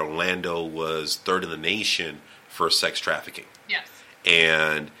said that Orlando was third in the nation for sex trafficking. Yes.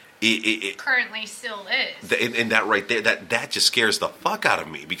 And it currently still is. And that right there, that just scares the fuck out of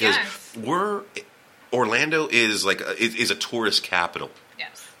me because Orlando is is a tourist capital.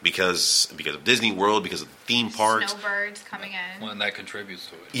 Yes. Because of Disney World, because of the theme parks, snowbirds coming in. Well, and that contributes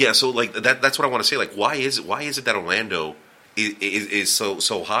to it. Yeah, so that's what I want to say. Why is it that Orlando is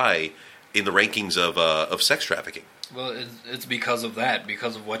so high in the rankings of sex trafficking? Well, it's because of that.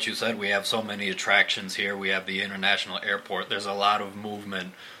 Because of what you said, we have so many attractions here. We have the international airport. There's a lot of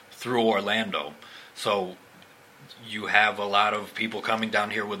movement through Orlando. So you have a lot of people coming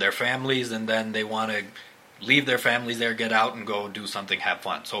down here with their families, and then they want to leave their families there, get out and go do something, have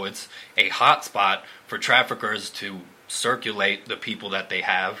fun. So it's a hot spot for traffickers to circulate the people that they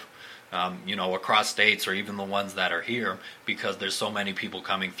have across states or even the ones that are here, because there's so many people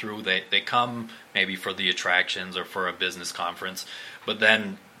coming through. They come maybe for the attractions or for a business conference, but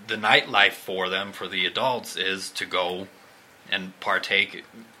then the nightlife for them, for the adults, is to go and partake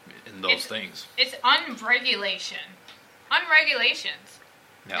in those things. It's unregulation. Unregulations.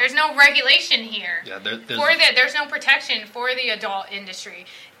 Yeah. There's no regulation here. Yeah, there's no protection for the adult industry.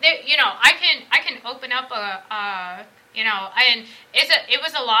 I can open up and it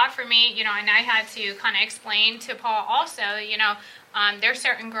was a lot for me, and I had to kind of explain to Paul also, there's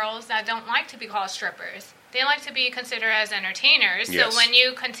certain girls that don't like to be called strippers. They like to be considered as entertainers. Yes. So when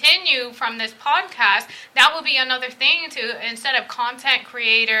you continue from this podcast, that will be another thing to, instead of content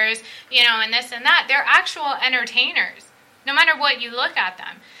creators, and this and that, they're actual entertainers. No matter what you look at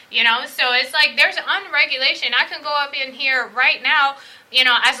them, so it's like there's unregulation. I can go up in here right now,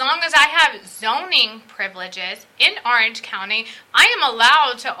 as long as I have zoning privileges in Orange County, I am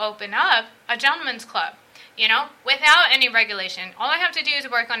allowed to open up a gentleman's club, without any regulation. All I have to do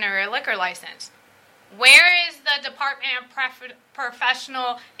is work under a liquor license. Where is the Department of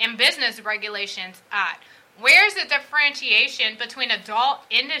Professional and Business Regulations at? Where's the differentiation between adult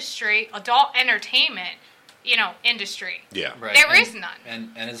entertainment, industry? Yeah. Right. There is none.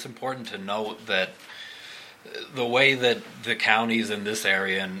 And it's important to note that the way that the counties in this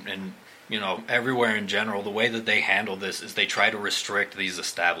area and everywhere in general, the way that they handle this is they try to restrict these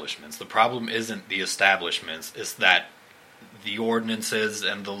establishments. The problem isn't the establishments, it's that the ordinances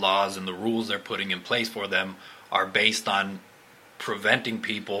and the laws and the rules they're putting in place for them are based on preventing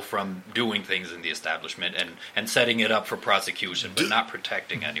people from doing things in the establishment and setting it up for prosecution, but not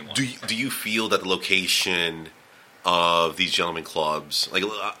protecting anyone. Do you feel that the location of these gentlemen clubs, like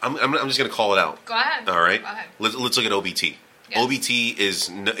I'm just going to call it out. Go ahead. All right. Go ahead. Let's look at OBT. Yes. OBT is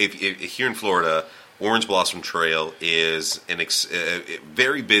if here in Florida, Orange Blossom Trail is a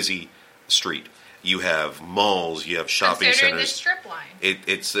very busy street. You have malls, you have shopping Considered centers. the strip line.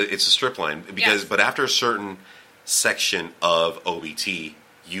 It's a strip line because, Yes. but after a certain section of OBT,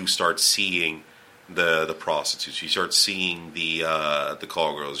 you start seeing the prostitutes. You start seeing the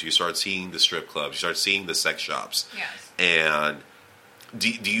call girls. You start seeing the strip clubs. You start seeing the sex shops. Yes. And do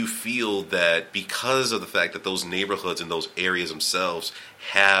you feel that because of the fact that those neighborhoods and those areas themselves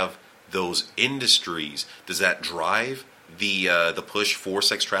have those industries, does that drive the push for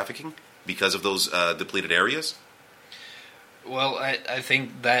sex trafficking because of those depleted areas? Well, I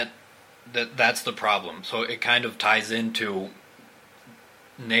think that's the problem. So it kind of ties into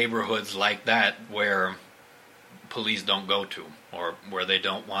neighborhoods like that where police don't go to, or where they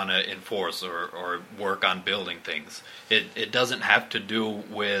don't want to enforce or work on building things. It doesn't have to do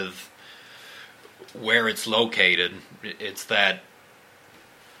with where it's located. It's that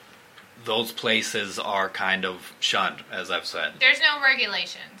those places are kind of shunned, as I've said. There's no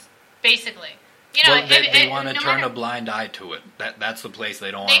regulations, basically. Well, they want to turn a blind eye to it. That's the place they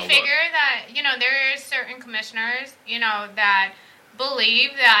don't want to look. They figure that, there are certain commissioners, that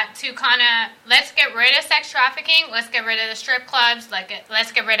believe that to kind of, let's get rid of sex trafficking, let's get rid of the strip clubs,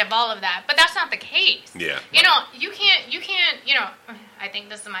 let's get rid of all of that. But that's not the case. Yeah. You can't, I think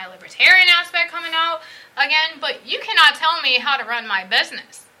this is my libertarian aspect coming out again, but you cannot tell me how to run my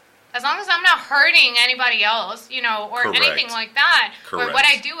business. As long as I'm not hurting anybody else, or Correct. anything like that, Correct. or what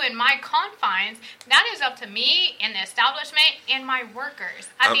I do in my confines, that is up to me and the establishment and my workers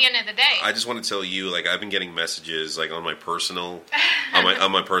at the end of the day. I just want to tell you, I've been getting messages, on my personal,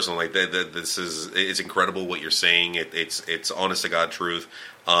 on my personal, it's incredible what you're saying. It's honest to God truth.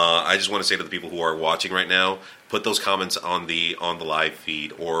 I just want to say to the people who are watching right now, put those comments on the live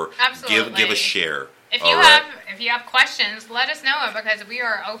feed, or give a share. If you have questions, let us know because we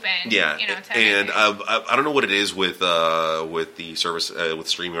are open. Yeah, to and I don't know what it is with the service with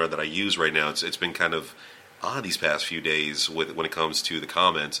StreamYard that I use right now. It's been kind of odd these past few days when it comes to the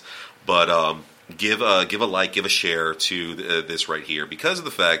comments. But give a like, give a share to this right here because of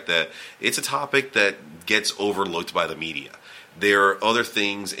the fact that it's a topic that gets overlooked by the media. There are other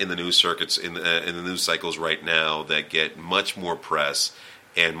things in the news circuits in the news cycles right now that get much more press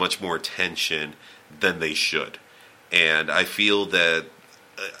and much more attention than they should, and I feel that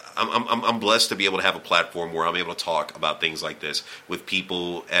I'm blessed to be able to have a platform where I'm able to talk about things like this with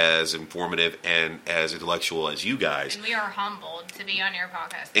people as informative and as intellectual as you guys. And we are humbled to be on your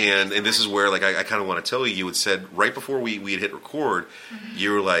podcast. And this is where I kind of want to tell you. You had said right before we had hit record,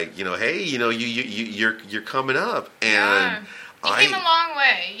 you were like, hey, you're coming up, and you came a long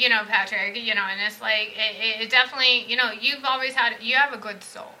way, Patrick. And it's like it definitely, you've always you have a good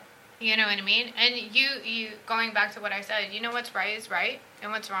soul. You know what I mean? And you going back to what I said, what's right is right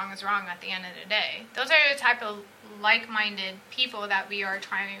and what's wrong is wrong at the end of the day. Those are the type of like-minded people that we are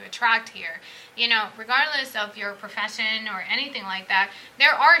trying to attract here. You know, regardless of your profession or anything like that,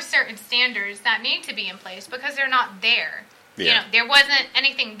 there are certain standards that need to be in place because they're not there. Yeah. You know, there wasn't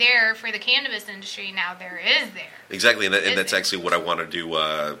anything there for the cannabis industry. Now there is there. Exactly, and that's actually what I wanted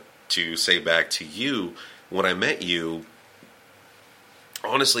to say back to you. When I met you,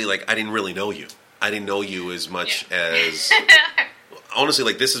 honestly, like, I didn't really know you. I didn't know you as much as... Honestly,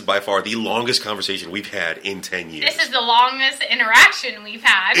 like, this is by far the longest conversation we've had in 10 years. This is the longest interaction we've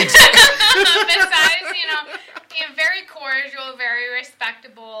had. Besides, you know, very cordial, very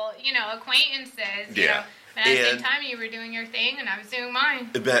respectable, you know, acquaintances. You know? But at the same time, you were doing your thing, and I was doing mine.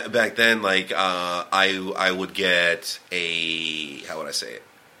 Back then, like, I would get a... How would I say it?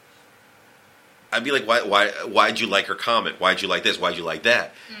 I'd be like, why'd you like her comment? Why'd you like this? Why'd you like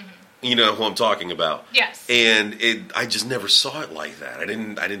that? Mm-hmm. You know who I'm talking about. Yes. And I just never saw it like that. I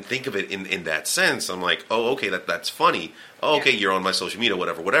didn't think of it in that sense. I'm like, oh, okay, that's funny. Oh, okay, you're on my social media,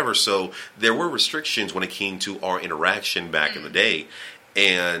 whatever. So there were restrictions when it came to our interaction back in the day.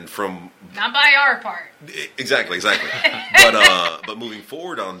 And from... Not by our part. Exactly. But moving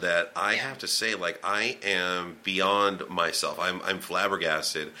forward on that, I have to say, like, I am beyond myself. I'm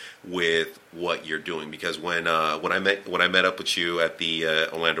flabbergasted with what you're doing, because when I met up with you at the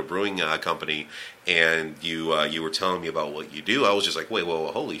Orlando Brewing Company, and you were telling me about what you do, I was just like, wait, whoa,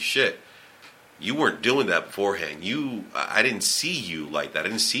 holy shit. You weren't doing that beforehand. I didn't see you like that. I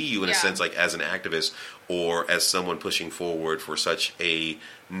didn't see you in a sense like as an activist or as someone pushing forward for such a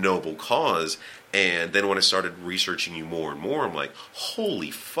noble cause. And then when I started researching you more and more, I'm like,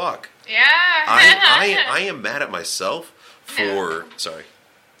 holy fuck. Yeah. I am mad at myself for... Sorry.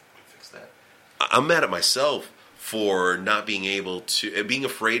 Fix that. I'm mad at myself for not being able to... being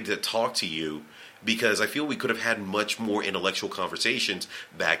afraid to talk to you, because I feel we could have had much more intellectual conversations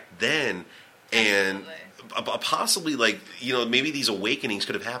back then. And possibly, like, you know, maybe these awakenings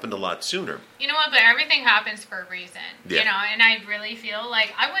could have happened a lot sooner. You know what? But everything happens for a reason. Yeah. You know, and I really feel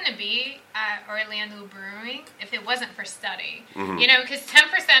like I wouldn't be at Orlando Brewing if it wasn't for study. Mm-hmm. You know, because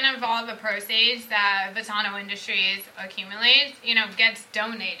 10% of all the proceeds that Vitano Industries accumulates, you know, gets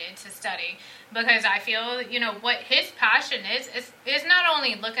donated to study. Because I feel, you know, what his passion is not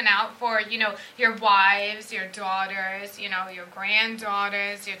only looking out for, you know, your wives, your daughters, you know, your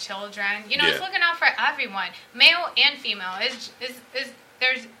granddaughters, your children. You know, it's looking out for everyone, male and female. Is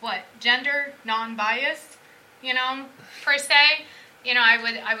there's what, gender non-biased, you know, per se. You know,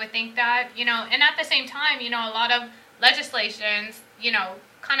 I would think that, you know, and at the same time, you know, a lot of legislations, you know,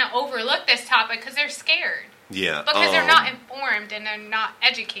 kind of overlook this topic because they're scared. Yeah. Because they're not informed and they're not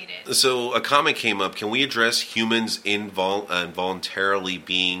educated. So a comment came up. Can we address humans involuntarily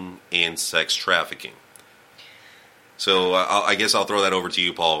being in sex trafficking? So I guess I'll throw that over to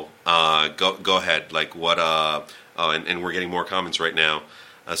you, Paul. Go ahead. Like what? And we're getting more comments right now.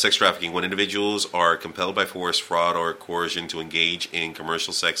 Sex trafficking, when individuals are compelled by force, fraud, or coercion to engage in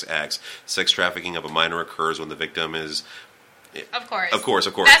commercial sex acts. Sex trafficking of a minor occurs when the victim is... Of course.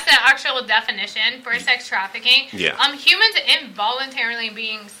 That's the actual definition for sex trafficking. Yeah. Humans involuntarily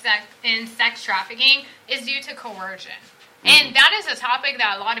being in sex trafficking is due to coercion. Mm-hmm. And that is a topic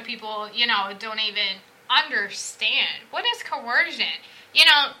that a lot of people, you know, don't even understand. What is coercion? You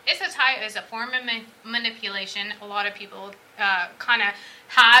know, it's a form of manipulation. A lot of people kind of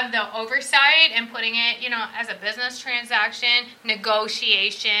have the oversight and putting it, you know, as a business transaction,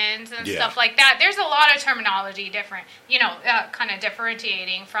 negotiations and stuff like that. There's a lot of terminology different, you know, kind of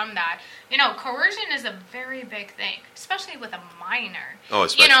differentiating from that. You know, coercion is a very big thing, especially with a minor. Oh,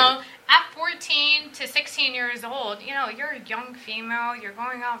 especially. You know, at 14 to 16 years old, you know, you're a young female, you're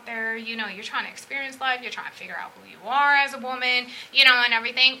going out there, you know, you're trying to experience life, you're trying to figure out who you are as a woman, you know, and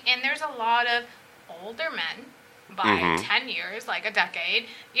everything. And there's a lot of older men, by 10 years, like a decade,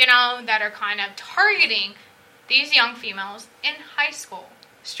 you know, that are kind of targeting these young females in high school,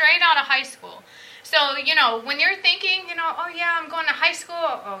 straight out of high school. So, you know, when you're thinking, you know, oh yeah, I'm going to high school,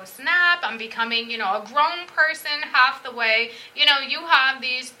 oh snap, I'm becoming, you know, a grown person half the way, you know, you have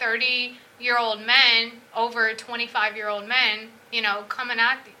these 30-year-old men, over 25-year-old men, you know, coming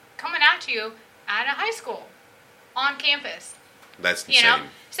at you at a high school, on campus. That's insane. You know?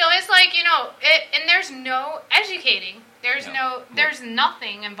 So it's like, you know, and there's no educating. There's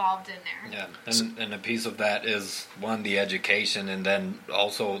nothing involved in there. Yeah, and a piece of that is, one, the education, and then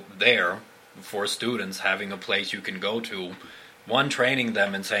also there, for students, having a place you can go to, one, training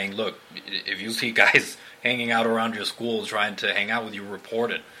them and saying, look, if you see guys hanging out around your school trying to hang out with you,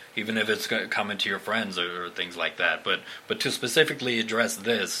 report it, even if it's coming to your friends or things like that. But to specifically address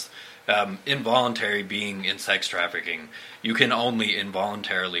this, Involuntary being in sex trafficking, you can only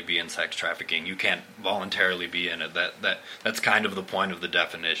involuntarily be in sex trafficking. You can't voluntarily be in it. That's kind of the point of the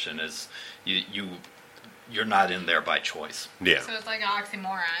definition, is you're not in there by choice. Yeah. So it's like an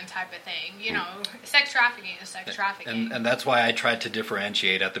oxymoron type of thing. You know, sex trafficking is sex trafficking. And that's why I tried to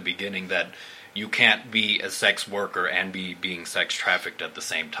differentiate at the beginning that you can't be a sex worker and be being sex trafficked at the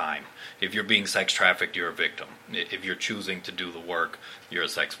same time. If you're being sex trafficked, you're a victim. If you're choosing to do the work, you're a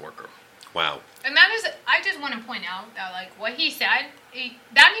sex worker. Wow. And that is, I just want to point out that, like, what he said,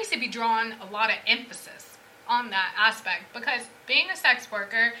 that needs to be drawn a lot of emphasis on that aspect, because being a sex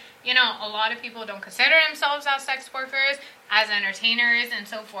worker, you know, a lot of people don't consider themselves as sex workers, as entertainers and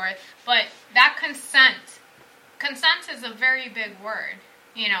so forth, but that consent is a very big word,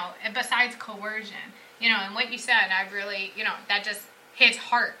 you know, besides coercion, you know, and what you said, I really, you know, that just hits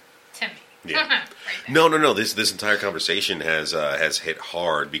hard to me. Yeah. Right No. This entire conversation has hit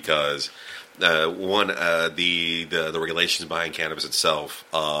hard because the regulations behind cannabis itself,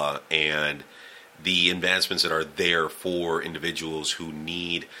 and the advancements that are there for individuals who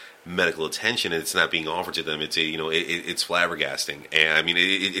need medical attention, and it's not being offered to them. It's flabbergasting, and I mean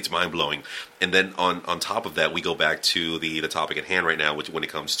it's mind blowing. And then on top of that, we go back to the topic at hand right now, which when it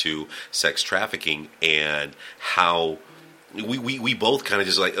comes to sex trafficking and how we both kind of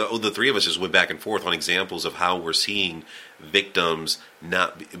just like the three of us just went back and forth on examples of how we're seeing victims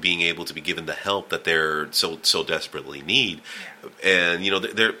not being able to be given the help that they're so desperately need, and you know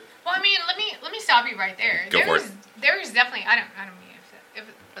they're. Well, I mean, let me stop you right there. Go for it. There is definitely, I don't mean if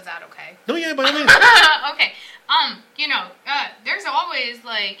was that okay? No, yeah, by all means. Okay. You know, there's always,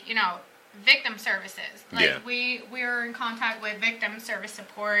 like, you know, victim services. Like we are in contact with victim service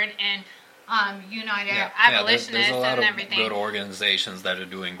support and United Abolitionists there's a lot and of everything. good organizations that are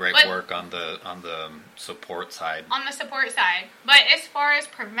doing great work on the support side. On the support side, but as far as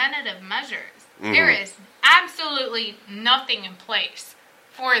preventative measures, there is absolutely nothing in place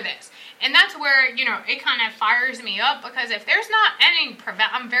for this. And that's where, you know, it kind of fires me up, because if there's not any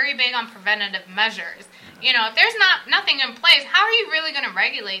I'm very big on preventative measures. You know, if there's nothing in place, how are you really going to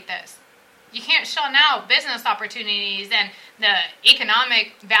regulate this? You can't shut out business opportunities and the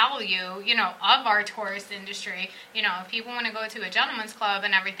economic value, you know, of our tourist industry. You know, if people want to go to a gentleman's club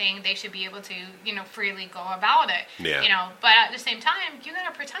and everything, they should be able to, you know, freely go about it. Yeah. You know, but at the same time, you got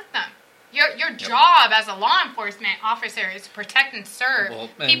to protect them. Your job as a law enforcement officer is to protect and serve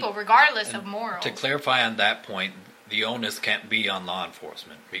people regardless of morals. To clarify on that point, the onus can't be on law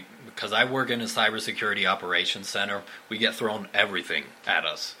enforcement. Because I work in a cybersecurity operations center, we get thrown everything at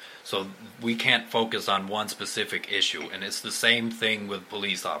us. So we can't focus on one specific issue, and it's the same thing with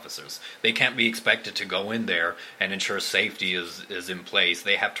police officers. They can't be expected to go in there and ensure safety is in place.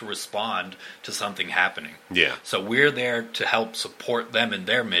 They have to respond to something happening. Yeah. So we're there to help support them in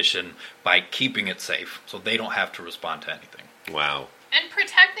their mission by keeping it safe, so they don't have to respond to anything. Wow. And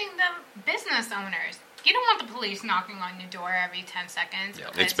protecting the business owners. You don't want the police knocking on your door every 10 seconds. Yeah,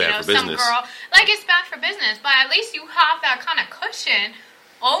 because, it's bad for business. It's bad for business, but at least you have that kind of cushion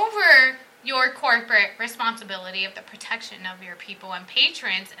over your corporate responsibility of the protection of your people and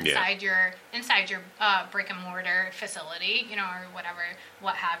patrons inside your brick and mortar facility, you know, or whatever,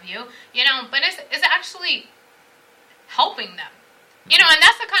 what have you, you know. But it's actually helping them, you know, and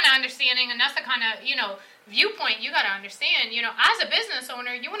that's the kind of understanding and that's the kind of, you know, viewpoint you got to understand. You know, as a business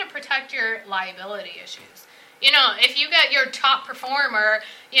owner, you want to protect your liability issues. You know, if you get your top performer,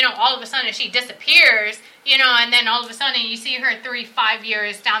 you know, all of a sudden she disappears, you know, and then all of a sudden you see her 3-5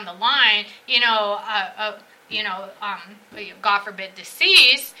 years down the line, God forbid,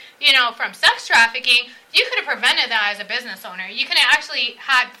 deceased, you know, from sex trafficking, you could have prevented that as a business owner. You could have actually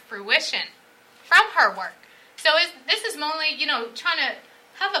had fruition from her work. So this is mainly, you know, trying to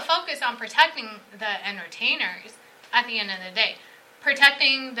have a focus on protecting the entertainers at the end of the day.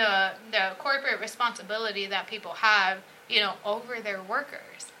 Protecting the corporate responsibility that people have, you know, over their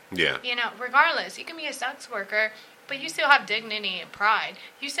workers. Yeah. You know, regardless, you can be a sex worker, but you still have dignity and pride.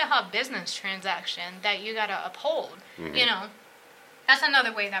 You still have business transaction that you got to uphold. Mm-hmm. You know, that's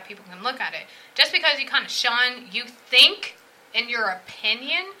another way that people can look at it. Just because you kind of you think, in your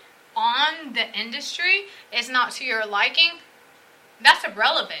opinion, on the industry is not to your liking, that's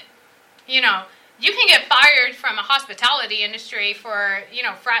irrelevant. You know, you can get fired from a hospitality industry for, you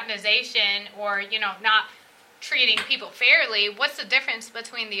know, fraternization or, you know, not treating people fairly. What's the difference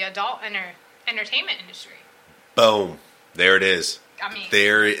between the adult entertainment industry? Boom. There it is. I mean,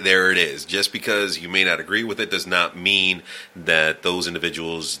 there it is. Just because you may not agree with it does not mean that those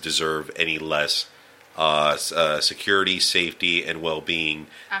individuals deserve any less security, safety, and well-being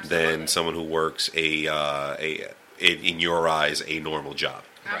than someone who works in your eyes, a normal job.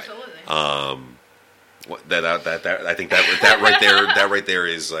 Absolutely. That I think that right there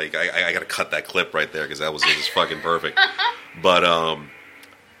is like I gotta cut that clip right there because that was just fucking perfect. But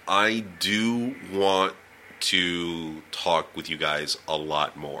I do want to talk with you guys a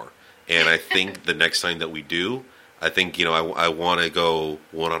lot more, and I think the next time that we do, I think I want to go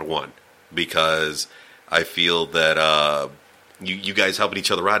one-on-one because I feel that you guys helping each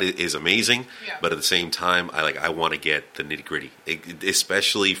other out is amazing. Yeah. But at the same time, I want to get the nitty-gritty,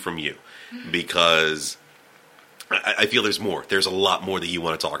 especially from you. Because I feel there's more. There's a lot more that you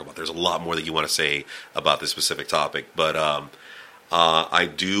want to talk about. There's a lot more that you want to say about this specific topic. But I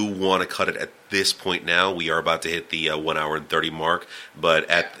do want to cut it at this point now. We are about to hit the 1 hour and 30 mark. But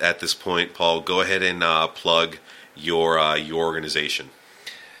at this point, Paul, go ahead and plug your organization.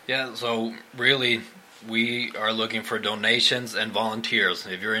 Yeah, so really, we are looking for donations and volunteers.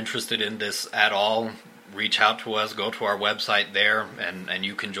 If you're interested in this at all, reach out to us, go to our website there, and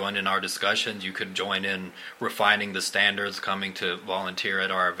you can join in our discussions. You could join in refining the standards, coming to volunteer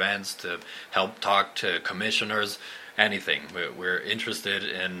at our events, to help talk to commissioners, anything. We're interested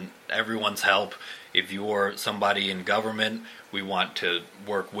in everyone's help. If you're somebody in government, we want to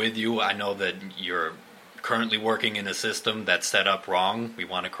work with you. I know that you're currently working in a system that's set up wrong. We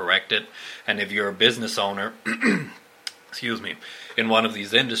want to correct it. And if you're a business owner, excuse me, in one of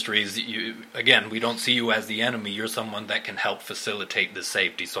these industries, we don't see you as the enemy. You're someone that can help facilitate the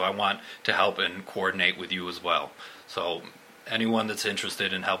safety. So I want to help and coordinate with you as well. So anyone that's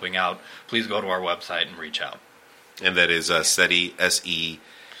interested in helping out, please go to our website and reach out. And that is SEADI,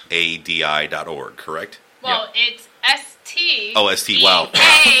 SEADI.org, correct? Well, it's ST. Oh, ST. Wow.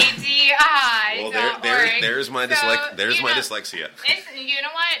 ADI. Well, there's my dyslexia. You know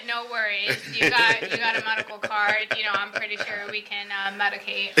what? No worries. You got a medical card. I'm pretty sure we can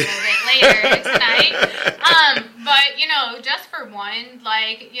medicate a little bit later tonight. But just for one,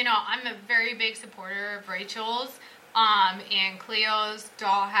 I'm a very big supporter of Rachel's. And Cleo's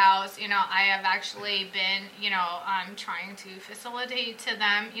Dollhouse, I have actually been, trying to facilitate to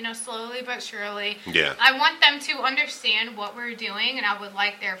them, slowly but surely. Yeah. I want them to understand what we're doing, and I would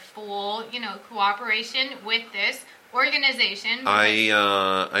like their full, cooperation with this organization.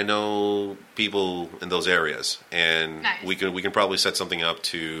 I know people in those areas, and nice. we can probably set something up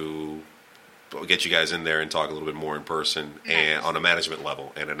to get you guys in there and talk a little bit more in person and on a management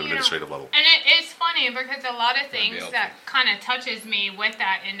level and an administrative level. And it's funny because a lot of things that kind of touches me with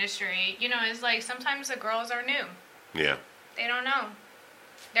that industry, is like sometimes the girls are new. Yeah. They don't know.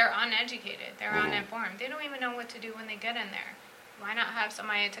 They're uneducated. They're uninformed. They don't even know what to do when they get in there. Why not have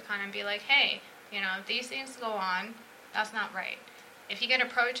somebody to kind of be like, hey, if these things go on, that's not right. If you get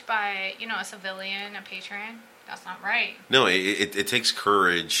approached by, a civilian, a patron, that's not right. No, it takes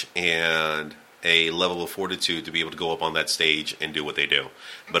courage and a level of fortitude to be able to go up on that stage and do what they do.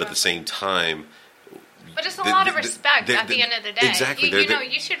 But at the same time... But it's a lot of respect at the end of the day. Exactly.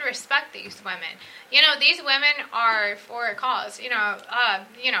 You should respect these women. These women are for a cause.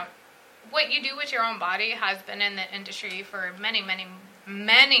 What you do with your own body has been in the industry for many, many,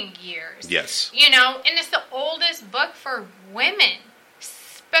 many years. Yes. And it's the oldest book for women,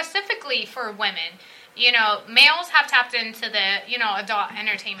 specifically for women. Males have tapped into the, adult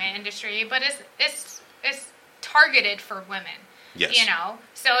entertainment industry, but it's targeted for women. Yes.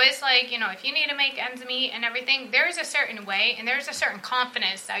 So it's like, if you need to make ends meet and everything, there's a certain way and there's a certain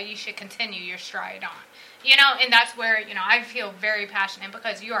confidence that you should continue your stride on. And that's where, I feel very passionate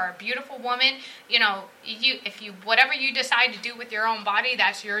because you are a beautiful woman. If you whatever you decide to do with your own body,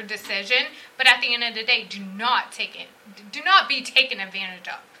 that's your decision. But at the end of the day, do not be taken advantage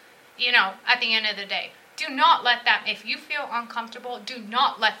of. At the end of the day, do not let that, if you feel uncomfortable, do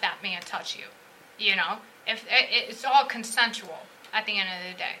not let that man touch you. If it's all consensual at the end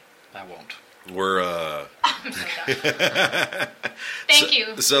of the day. I won't. We're I'm so done. Thank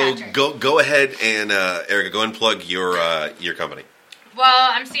you. So Patrick. go ahead and Erica, go and plug your company.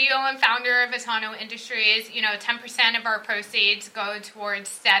 Well, I'm CEO and founder of Atano Industries. 10% of our proceeds go towards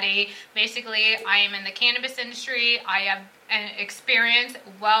SEADI. Basically, I am in the cannabis industry. I have an experience,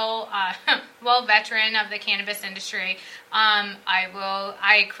 well veteran of the cannabis industry.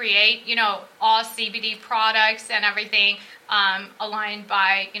 I create, all CBD products and everything aligned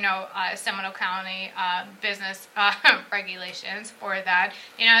by, Seminole County business regulations for that.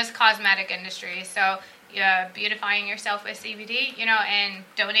 It's cosmetic industry, so. Beautifying yourself with CBD, and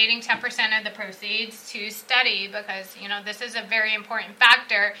donating 10% of the proceeds to SEADI because, this is a very important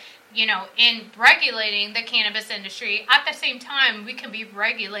factor, in regulating the cannabis industry. At the same time, we can be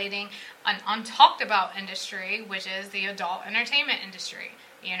regulating an untalked about industry, which is the adult entertainment industry,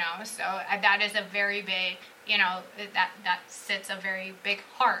 so that is a very big, that sits a very big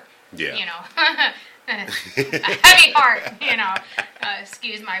heart Yeah. You know, a heavy heart, you know.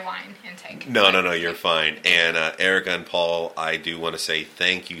 Excuse my wine intake. No, you're fine. And Erica and Paul, I do want to say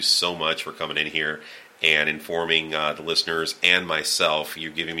thank you so much for coming in here and informing the listeners and myself.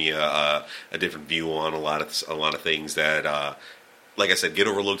 You're giving me a different view on a lot of things that, like I said, get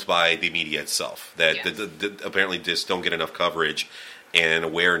overlooked by the media itself. That apparently just don't get enough coverage and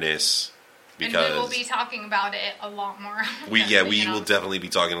awareness. Because and we will be talking about it a lot more. We will definitely be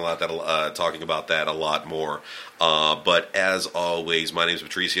talking about that a lot more. But as always, my name is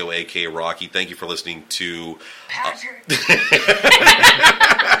Patricio, a.k.a. Rocky. Thank you for listening to Patrick.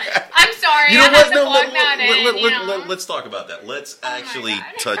 I'm sorry. Let's talk about that. Let's actually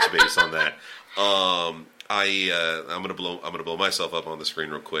touch base on that. I'm gonna blow myself up on the screen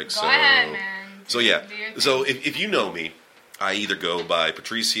real quick. Go ahead, man. So if you know me, I either go by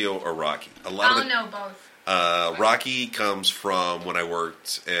Patricio or Rocky. I'll know both. Rocky comes from when I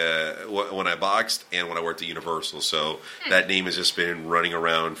worked, when I boxed, and when I worked at Universal. So that name has just been running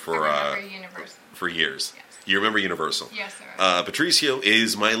around for years. Yes. You remember Universal? Yes, sir. Patricio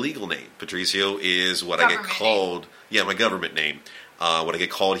is my legal name. Patricio is what I get called. Yeah, my government name. What I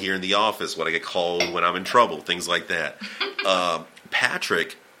get called here in the office. What I get called when I'm in trouble. Things like that.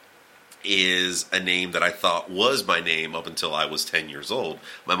 Patrick is a name that I thought was my name up until I was 10 years old.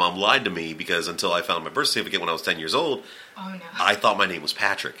 My mom lied to me because until I found my birth certificate when I was 10 years old, I thought my name was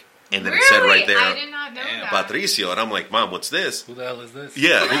Patrick. And then it said right there, I did not know that. Patricio. And I'm like, Mom, what's this? Who the hell is this?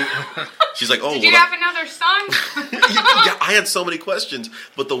 Yeah. She's like, oh. Did you have another son? Yeah, I had so many questions.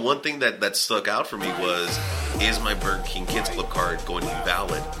 But the one thing that stuck out for me was, is my Burger King Kids Club card going to be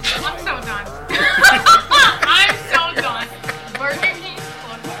valid? I'm so done. I'm so done. Burger King.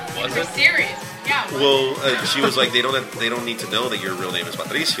 Was it serious? Yeah. Well, she was like, they don't need to know that your real name is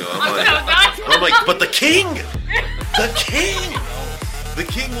Patricio. I'm like, but the king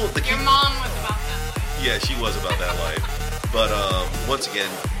will. Your mom was about that life. Yeah, she was about that life. But once again,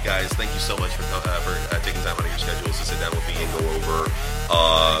 guys, thank you so much for taking time out of your schedules to sit down with me and go over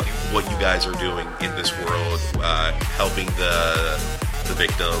what you guys are doing in this world, helping the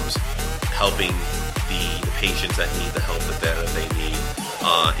victims, helping the patients that need the help that they need.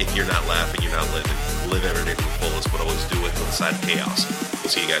 If you're not laughing, you're not living. Live every day to the fullest, but always do it on the side of chaos. We'll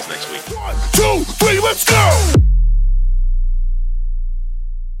see you guys next week. 1, 2, 3, let's go!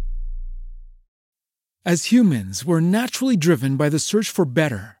 As humans, we're naturally driven by the search for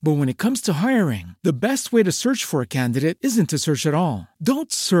better. But when it comes to hiring, the best way to search for a candidate isn't to search at all.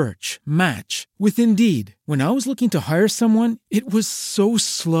 Don't search, match with Indeed. When I was looking to hire someone, it was so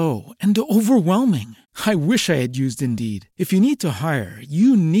slow and overwhelming. I wish I had used Indeed. If you need to hire,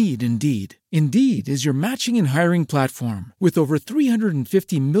 you need Indeed. Indeed is your matching and hiring platform with over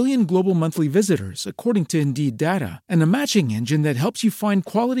 350 million global monthly visitors, according to Indeed data, and a matching engine that helps you find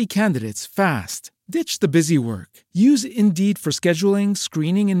quality candidates fast. Ditch the busy work. Use Indeed for scheduling,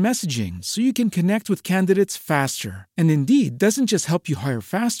 screening, and messaging so you can connect with candidates faster. And Indeed doesn't just help you hire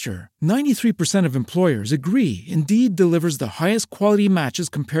faster. 93% of employers agree Indeed delivers the highest quality matches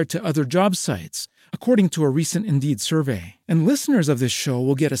compared to other job sites, according to a recent Indeed survey. And listeners of this show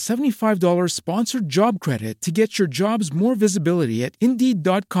will get a $75 sponsored job credit to get your jobs more visibility at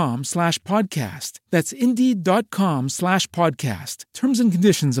Indeed.com/podcast. That's Indeed.com/podcast. Terms and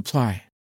conditions apply.